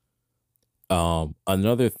off.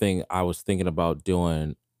 Another thing I was thinking about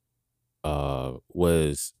doing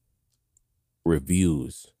was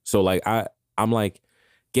reviews. So, like, I'm like,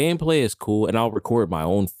 gameplay is cool, and I'll record my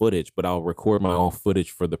own footage, but I'll record my own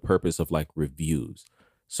footage for the purpose of, like, reviews.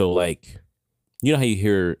 So, like, how you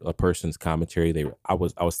hear a person's commentary? I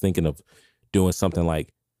was thinking of doing something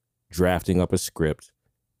like drafting up a script,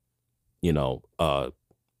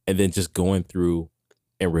 and then just going through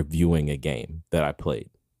and reviewing a game that I played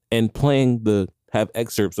and have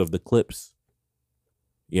excerpts of the clips,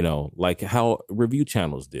 like how review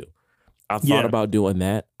channels do. I thought about doing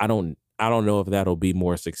that. I don't know if that'll be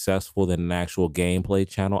more successful than an actual gameplay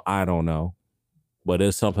channel. I don't know, but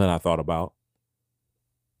it's something I thought about.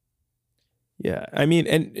 Yeah, I mean,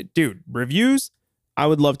 and dude, reviews, I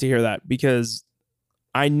would love to hear that because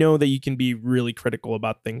I know that you can be really critical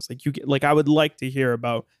about things. Like, I would like to hear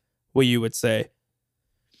about what you would say.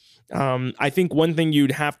 I think one thing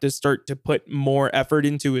you'd have to start to put more effort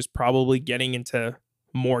into is probably getting into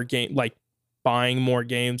more like buying more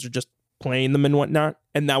games or just playing them and whatnot.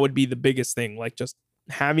 And that would be the biggest thing. Like, just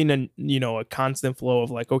having a constant flow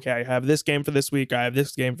of, like, okay, I have this game for this week, I have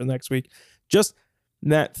this game for next week. Just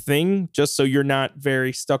that thing, just so you're not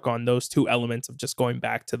very stuck on those two elements of just going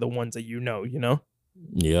back to the ones that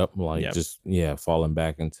Yep, like falling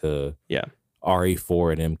back into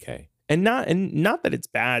RE4 and MK. And not that it's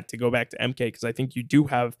bad to go back to MK, because I think you do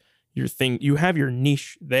have your thing, you have your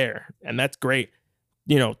niche there, and that's great.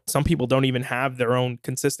 Some people don't even have their own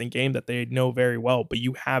consistent game that they know very well, but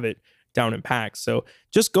you have it down in packs. So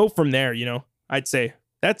just go from there. I'd say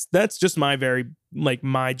that's just my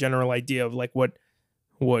my general idea of, like, what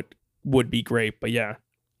would be great. But yeah,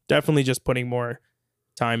 definitely just putting more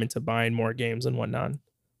time into buying more games and whatnot.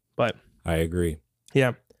 But I agree.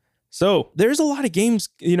 Yeah. So there's a lot of games,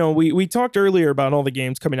 we talked earlier about all the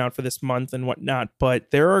games coming out for this month and whatnot,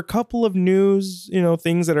 but there are a couple of news,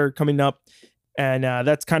 things that are coming up. And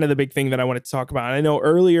that's kind of the big thing that I wanted to talk about. I know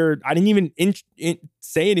earlier I didn't even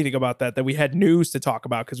say anything about that we had news to talk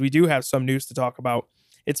about, because we do have some news to talk about.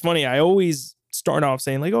 It's funny. I always start off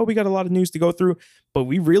saying, like, oh, we got a lot of news to go through, but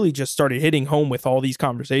we really just started hitting home with all these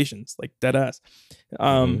conversations, like, dead ass.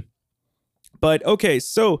 But okay,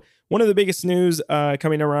 so one of the biggest news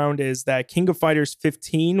coming around is that King of Fighters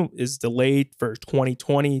 15 is delayed for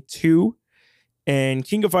 2022. And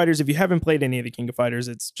King of Fighters, if you haven't played any of the King of Fighters,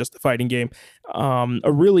 it's just a fighting game,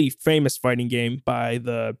 a really famous fighting game by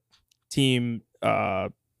the team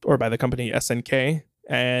or by the company SNK.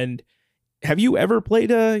 And have you ever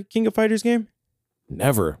played a King of Fighters game?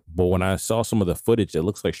 Never. But when I saw some of the footage, it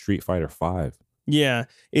looks like Street Fighter 5. Yeah,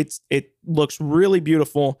 it looks really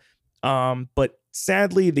beautiful. But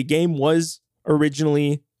sadly, the game was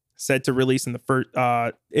originally set to release in the first.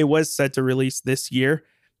 It was set to release this year,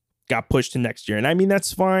 got pushed to next year, and I mean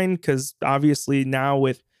that's fine, because obviously now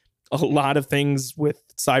with a lot of things with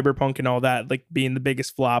Cyberpunk and all that, like being the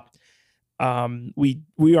biggest flop.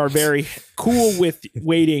 We are very cool with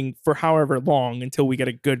waiting for however long until we get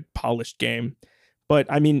a good polished game. But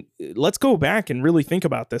I mean, let's go back and really think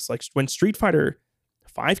about this. Like when Street Fighter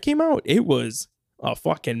 5 came out, it was a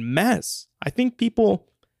fucking mess. I don't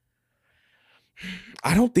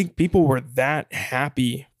think people were that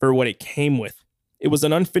happy for what it came with. It was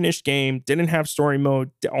an unfinished game, didn't have story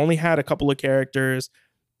mode, only had a couple of characters.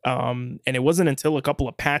 And it wasn't until a couple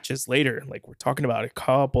of patches later, like we're talking about a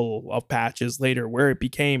couple of patches later, where it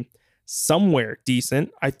became somewhere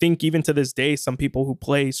decent. I think even to this day, some people who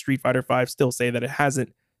play Street Fighter 5 still say that it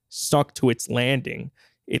hasn't stuck to its landing.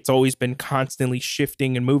 It's always been constantly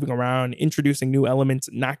shifting and moving around, introducing new elements,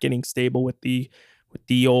 not getting stable with the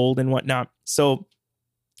old and whatnot. So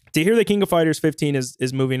to hear that King of Fighters 15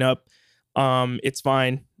 is moving up, it's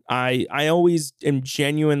fine. I always am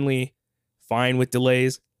genuinely fine with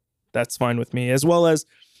delays. That's fine with me. As well as,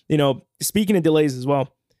 speaking of delays as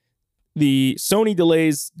well, the Sony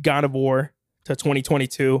delays God of War to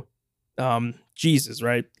 2022. Jesus,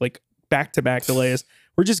 right? Like back-to-back delays.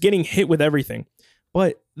 We're just getting hit with everything.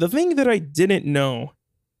 But the thing that I didn't know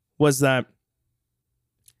was that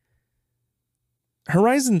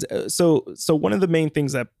Horizon's so one of the main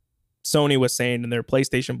things that Sony was saying in their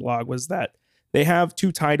PlayStation blog was that they have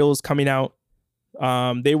two titles coming out.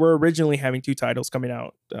 They were originally having two titles coming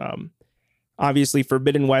out. Obviously,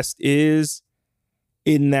 Forbidden West is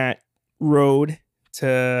in that road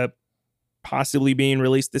to possibly being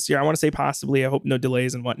released this year. I want to say possibly. I hope no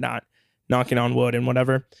delays and whatnot. Knocking on wood and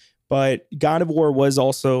whatever. But God of War was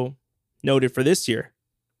also noted for this year.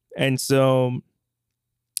 And so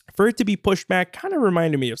for it to be pushed back kind of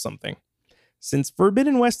reminded me of something. Since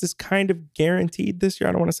Forbidden West is kind of guaranteed this year,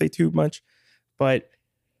 I don't want to say too much, but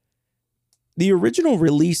the original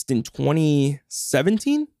released in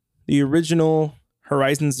 2017, the original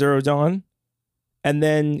Horizon Zero Dawn, and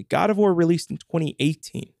then God of War released in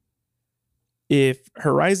 2018. If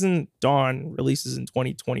Horizon Dawn releases in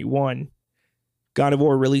 2021, God of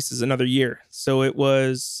War releases another year. So it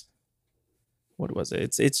was, what was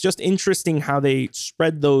it? It's just interesting how they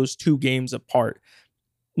spread those two games apart.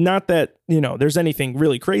 Not that, there's anything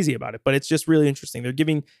really crazy about it, but it's just really interesting. They're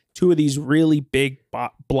giving two of these really big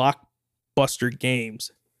blockbuster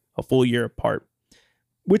games a full year apart,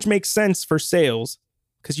 which makes sense for sales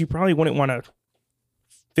because you probably wouldn't want to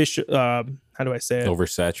how do I say it?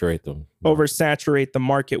 Oversaturate them. Oversaturate the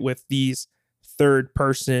market with these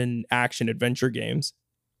third-person action adventure games.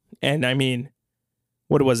 And I mean,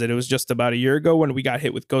 what was it? It was just about a year ago when we got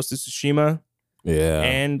hit with Ghost of Tsushima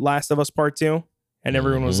and Last of Us Part 2. And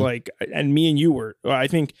everyone was like, and me and you were, I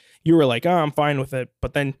think you were like, oh, I'm fine with it.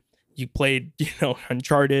 But then you played,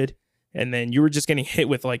 Uncharted, and then you were just getting hit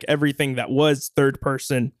with like everything that was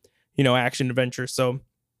third-person, action adventure. So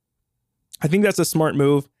I think that's a smart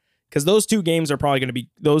move because those two games are going to be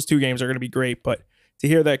great. But to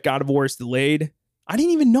hear that God of War is delayed, I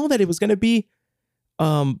didn't even know that it was going to be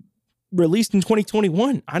released in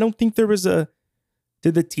 2021. I don't think there was did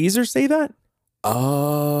the teaser say that?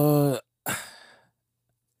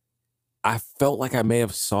 I felt like I may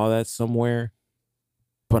have saw that somewhere,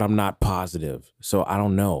 but I'm not positive. So I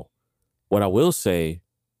don't know. What I will say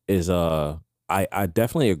is I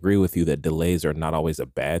definitely agree with you that delays are not always a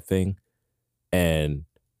bad thing. And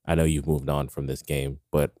I know you've moved on from this game,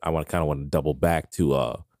 but I want to double back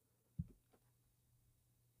to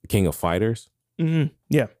King of Fighters. Mm-hmm.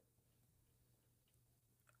 Yeah.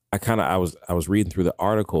 I was reading through the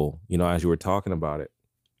article, as you were talking about it.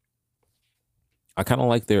 I kind of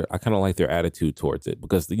like their attitude towards it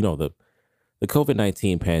because the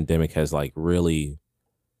COVID-19 pandemic has like really,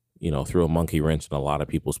 threw a monkey wrench in a lot of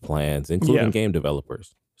people's plans, including game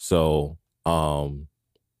developers. So,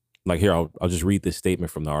 like here, I'll just read this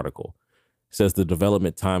statement from the article. It says the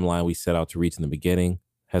development timeline we set out to reach in the beginning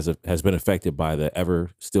has been affected by the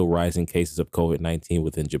ever still rising cases of COVID-19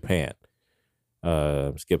 within Japan.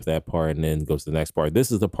 Skip that part and then goes to the next part.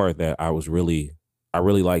 This is the part that I really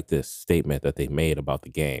like this statement that they made about the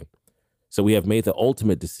game. So we have made the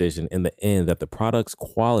ultimate decision in the end that the product's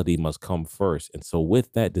quality must come first. And so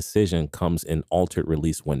with that decision comes an altered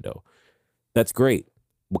release window. That's great.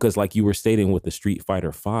 Because like you were stating with the Street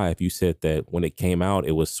Fighter 5, you said that when it came out,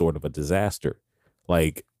 it was sort of a disaster.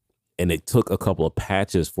 And it took a couple of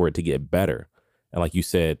patches for it to get better. And like you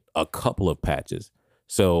said, a couple of patches.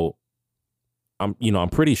 So I'm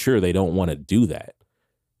pretty sure they don't want to do that.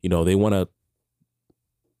 They want to,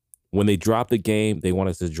 when they drop the game, they want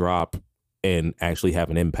it to drop and actually have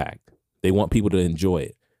an impact. They want people to enjoy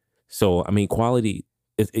it. So, I mean, quality's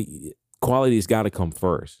got to come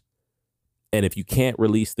first. And if you can't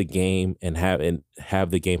release the game and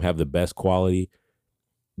have the game have the best quality,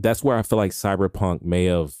 that's where I feel like Cyberpunk may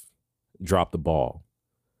have dropped the ball.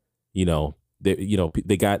 You know,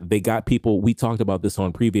 they got people. We talked about this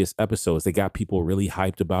on previous episodes. They got people really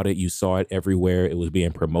hyped about it. You saw it everywhere. It was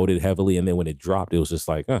being promoted heavily, and then when it dropped, it was just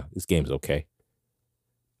like, this game's okay.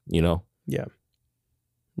 You know? Yeah.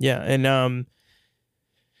 Yeah, and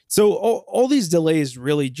so all these delays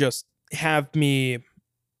really just have me.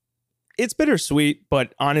 It's bittersweet,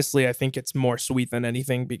 but honestly, I think it's more sweet than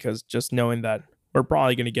anything because just knowing that we're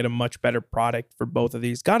probably going to get a much better product for both of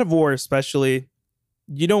these. God of War, especially,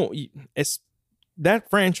 it's that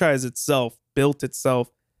franchise itself built itself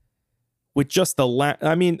with just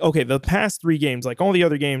the past 3 games, like all the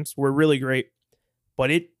other games were really great,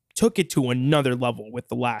 but it took it to another level with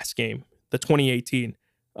the last game, the 2018,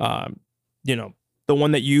 the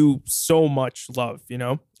one that you so much love,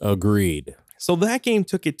 Agreed. So that game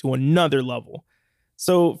took it to another level.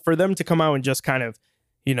 So for them to come out and just kind of,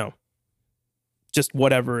 just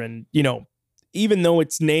whatever. And, even though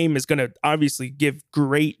its name is going to obviously give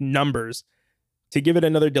great numbers, to give it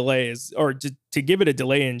another delay to give it a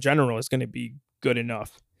delay in general is going to be good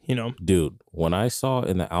enough, Dude, when I saw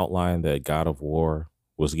in the outline that God of War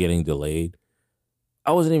was getting delayed,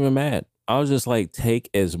 I wasn't even mad. I was just like, take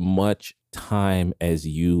as much time as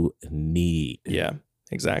you need. Yeah,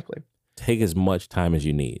 exactly. Take as much time as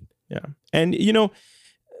you need. Yeah. And,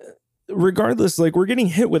 regardless, like we're getting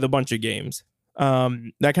hit with a bunch of games.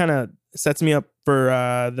 That kind of sets me up for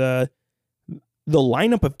the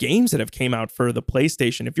lineup of games that have came out for the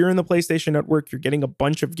PlayStation. If you're in the PlayStation Network, you're getting a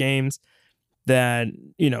bunch of games that,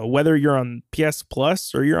 whether you're on PS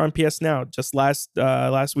Plus or you're on PS Now. Just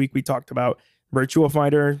last week we talked about Virtua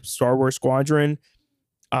Fighter, Star Wars Squadron,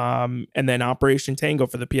 and then Operation Tango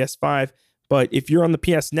for the PS5. But if you're on the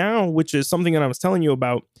PS Now, which is something that I was telling you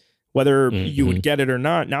about, whether you would get it or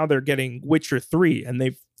not, now they're getting Witcher 3, and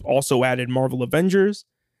they've also added Marvel Avengers,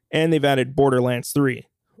 and they've added Borderlands 3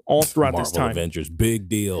 all throughout this time. Marvel Avengers, big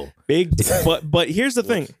deal. But here's the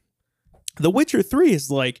thing. The Witcher 3 is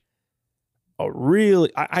like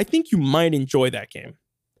I think you might enjoy that game.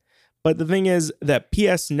 But the thing is that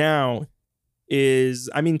PS Now is,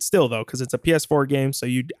 still though, because it's a PS4 game, so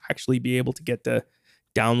you'd actually be able to get to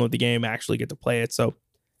download the game, actually get to play it. So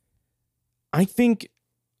I think.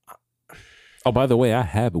 Oh, by the way, I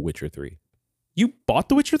have a Witcher 3. You bought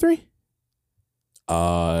The Witcher 3?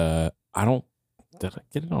 I don't. Did I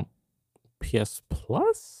get it on PS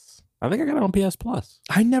Plus? I think I got it on PS Plus.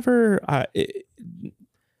 I never.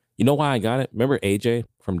 You know why I got it? Remember AJ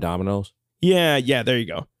from Domino's? Yeah. There you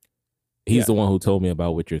go. He's the one who told me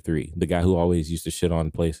about Witcher 3. The guy who always used to shit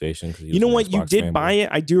on PlayStation. You know what? You did buy it.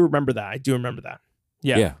 I do remember that.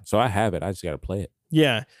 Yeah. Yeah. So I have it. I just got to play it.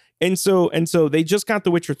 Yeah. And so they just got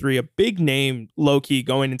The Witcher 3, a big name, low-key,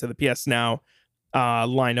 going into the PS Now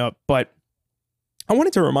lineup. But I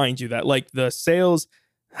wanted to remind you that, like, the sales,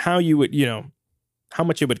 how you would, how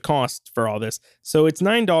much it would cost for all this. So it's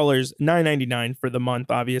 $9.99 for the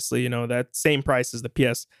month, obviously, that same price as the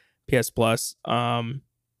PS Plus.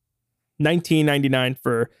 $19.99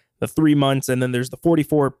 for the 3 months, and then there's the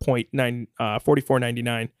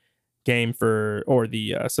 $44.99 game or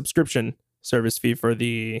the subscription service fee for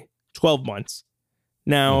the 12 months.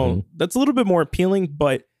 Now, that's a little bit more appealing,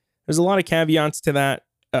 but there's a lot of caveats to that,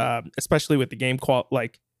 especially with the game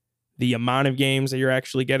like the amount of games that you're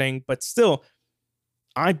actually getting. But still,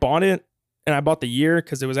 I bought it, and I bought the year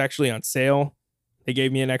because it was actually on sale. They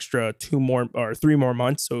gave me an extra 3 more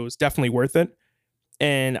months, so it was definitely worth it.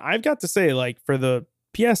 And I've got to say, like, for the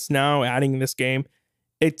PS Now adding this game,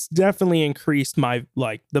 it's definitely increased my,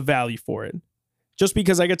 the value for it. Just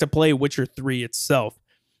because I get to play Witcher 3 itself.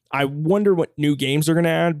 I wonder what new games they're going to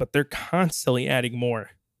add, but they're constantly adding more,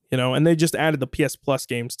 and they just added the PS Plus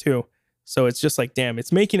games too. So it's just like, damn,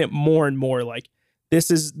 it's making it more and more like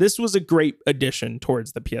this was a great addition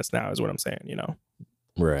towards the PS Now is what I'm saying,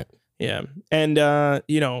 Right. Yeah. And, I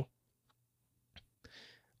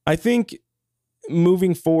think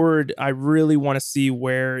moving forward, I really want to see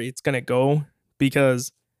where it's going to go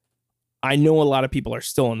because I know a lot of people are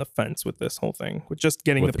still on the fence with this whole thing, with just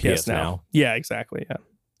getting the PS Now. Yeah, exactly. Yeah.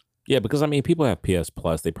 Yeah, because people have PS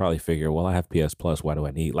Plus. They probably figure, well, I have PS Plus. Why do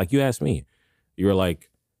I need? Like you asked me, you were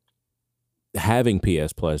like, having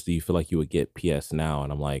PS Plus, do you feel like you would get PS Now?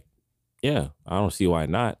 And I'm like, yeah, I don't see why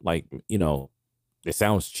not. Like, it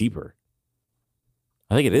sounds cheaper.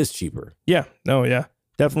 I think it is cheaper. Yeah. No, yeah.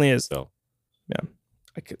 Definitely is. So, yeah.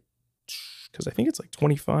 I could, because I think it's like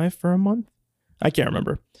 $25 for a month. I can't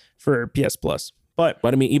remember for PS Plus. But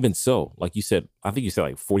even so, like you said, I think you said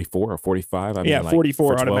like 44 or 45.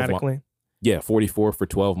 44 automatically. Yeah, 44 for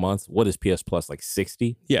 12 months. What is PS Plus, like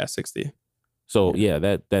 60? Yeah, 60. So yeah,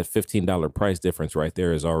 that $15 price difference right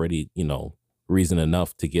there is already, reason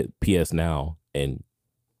enough to get PS Now and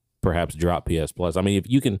perhaps drop PS Plus. I mean,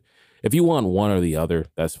 if you want one or the other,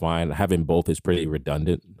 that's fine. Having both is pretty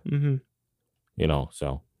redundant. Mm-hmm.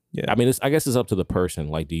 So Yeah. I mean, I guess it's up to the person.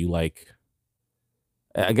 Like, do you like?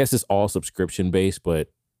 I guess it's all subscription based, but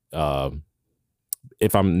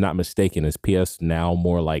if I'm not mistaken, is PS Now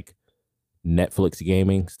more like Netflix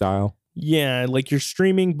gaming style? Yeah, like you're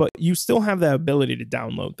streaming, but you still have the ability to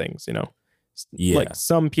download things, Yeah. Like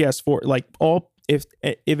some PS4, like if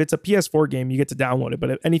it's a PS4 game, you get to download it. But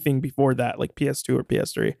if anything before that, like PS2 or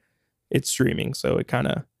PS3, it's streaming. So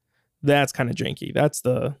that's kind of janky. That's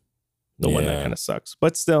the one that kind of sucks.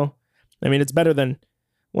 But still, I mean, it's better than,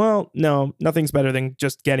 well, no, nothing's better than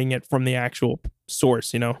just getting it from the actual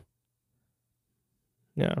source, Yeah,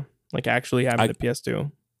 like actually having the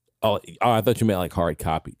PS2. Oh, I thought you meant like hard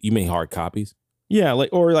copy. You mean hard copies? Yeah,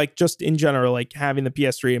 or just in general, like having the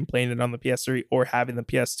PS3 and playing it on the PS3, or having the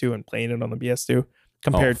PS2 and playing it on the PS2,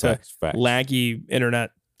 compared to laggy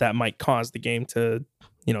internet that might cause the game to,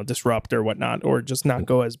 disrupt or whatnot, or just not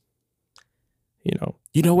go as,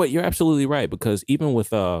 You know what? You're absolutely right, because even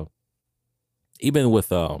with like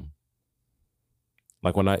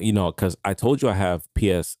when because I told you I have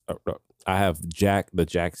I have the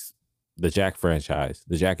Jack franchise,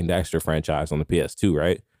 the Jack and Daxter franchise on the PS2,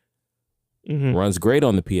 right? Mm-hmm. Runs great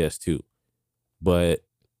on the PS2, but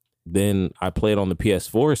then I play it on the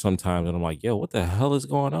PS4 sometimes, and I'm like, yo, what the hell is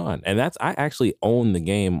going on? And I actually own the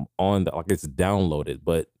game on like it's downloaded,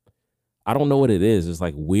 but I don't know what it is. It's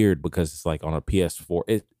like weird because it's like on a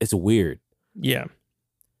PS4. It's weird. Yeah.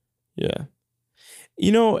 Yeah.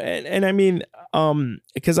 And I mean,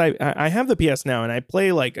 because I have the PS Now and I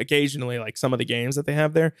play like occasionally like some of the games that they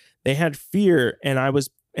have there. They had Fear, and I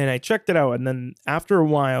checked it out, and then after a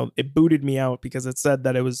while it booted me out because it said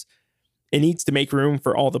that it needs to make room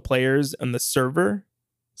for all the players on the server.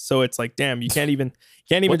 So it's like, damn, you can't even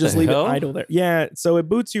just leave it idle there. Yeah, so it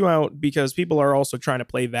boots you out because people are also trying to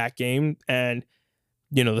play that game, and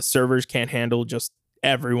the servers can't handle just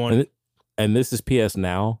everyone. And this is PS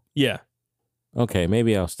Now? Yeah. Okay,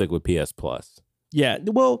 maybe I'll stick with PS Plus. Yeah,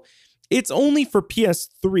 well, it's only for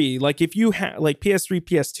PS3. Like if you have like PS3,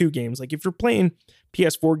 PS2 games, like if you're playing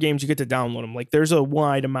PS4 games, you get to download them. Like there's a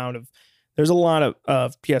lot of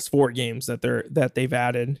PS4 games that they've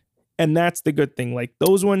added, and that's the good thing. Like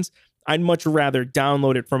those ones, I'd much rather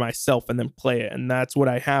download it for myself and then play it, and that's what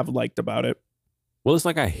I have liked about it. Well, it's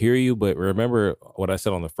like I hear you, but remember what I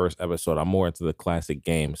said on the first episode. I'm more into the classic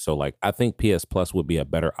games, so like I think PS Plus would be a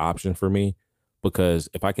better option for me. Because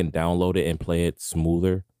if I can download it and play it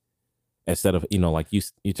smoother, instead of, like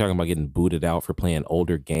you're talking about getting booted out for playing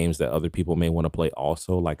older games that other people may want to play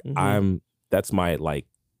also. Like that's my like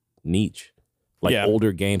niche. Like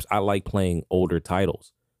older games. I like playing older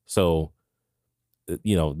titles. So,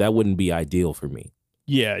 that wouldn't be ideal for me.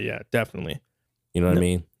 Yeah, definitely. You know what I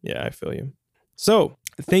mean? Yeah, I feel you. So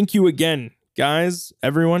thank you again, guys,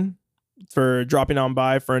 everyone, for dropping on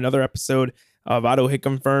by for another episode of Auto Hit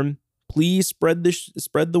Confirm. Please spread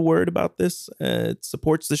the word about this. It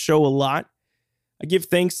supports the show a lot. I give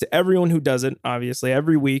thanks to everyone who does it, obviously,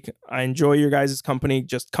 every week. I enjoy your guys' company.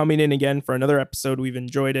 Just coming in again for another episode. We've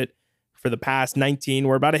enjoyed it for the past 19.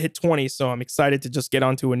 We're about to hit 20, so I'm excited to just get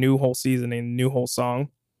onto a new whole season and a new whole song.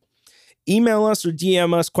 Email us or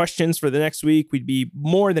DM us questions for the next week. We'd be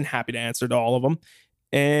more than happy to answer to all of them.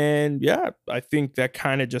 And yeah, I think that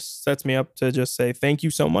kind of just sets me up to just say thank you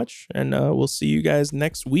so much. And we'll see you guys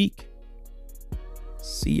next week.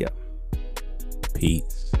 See ya.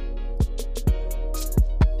 Peace.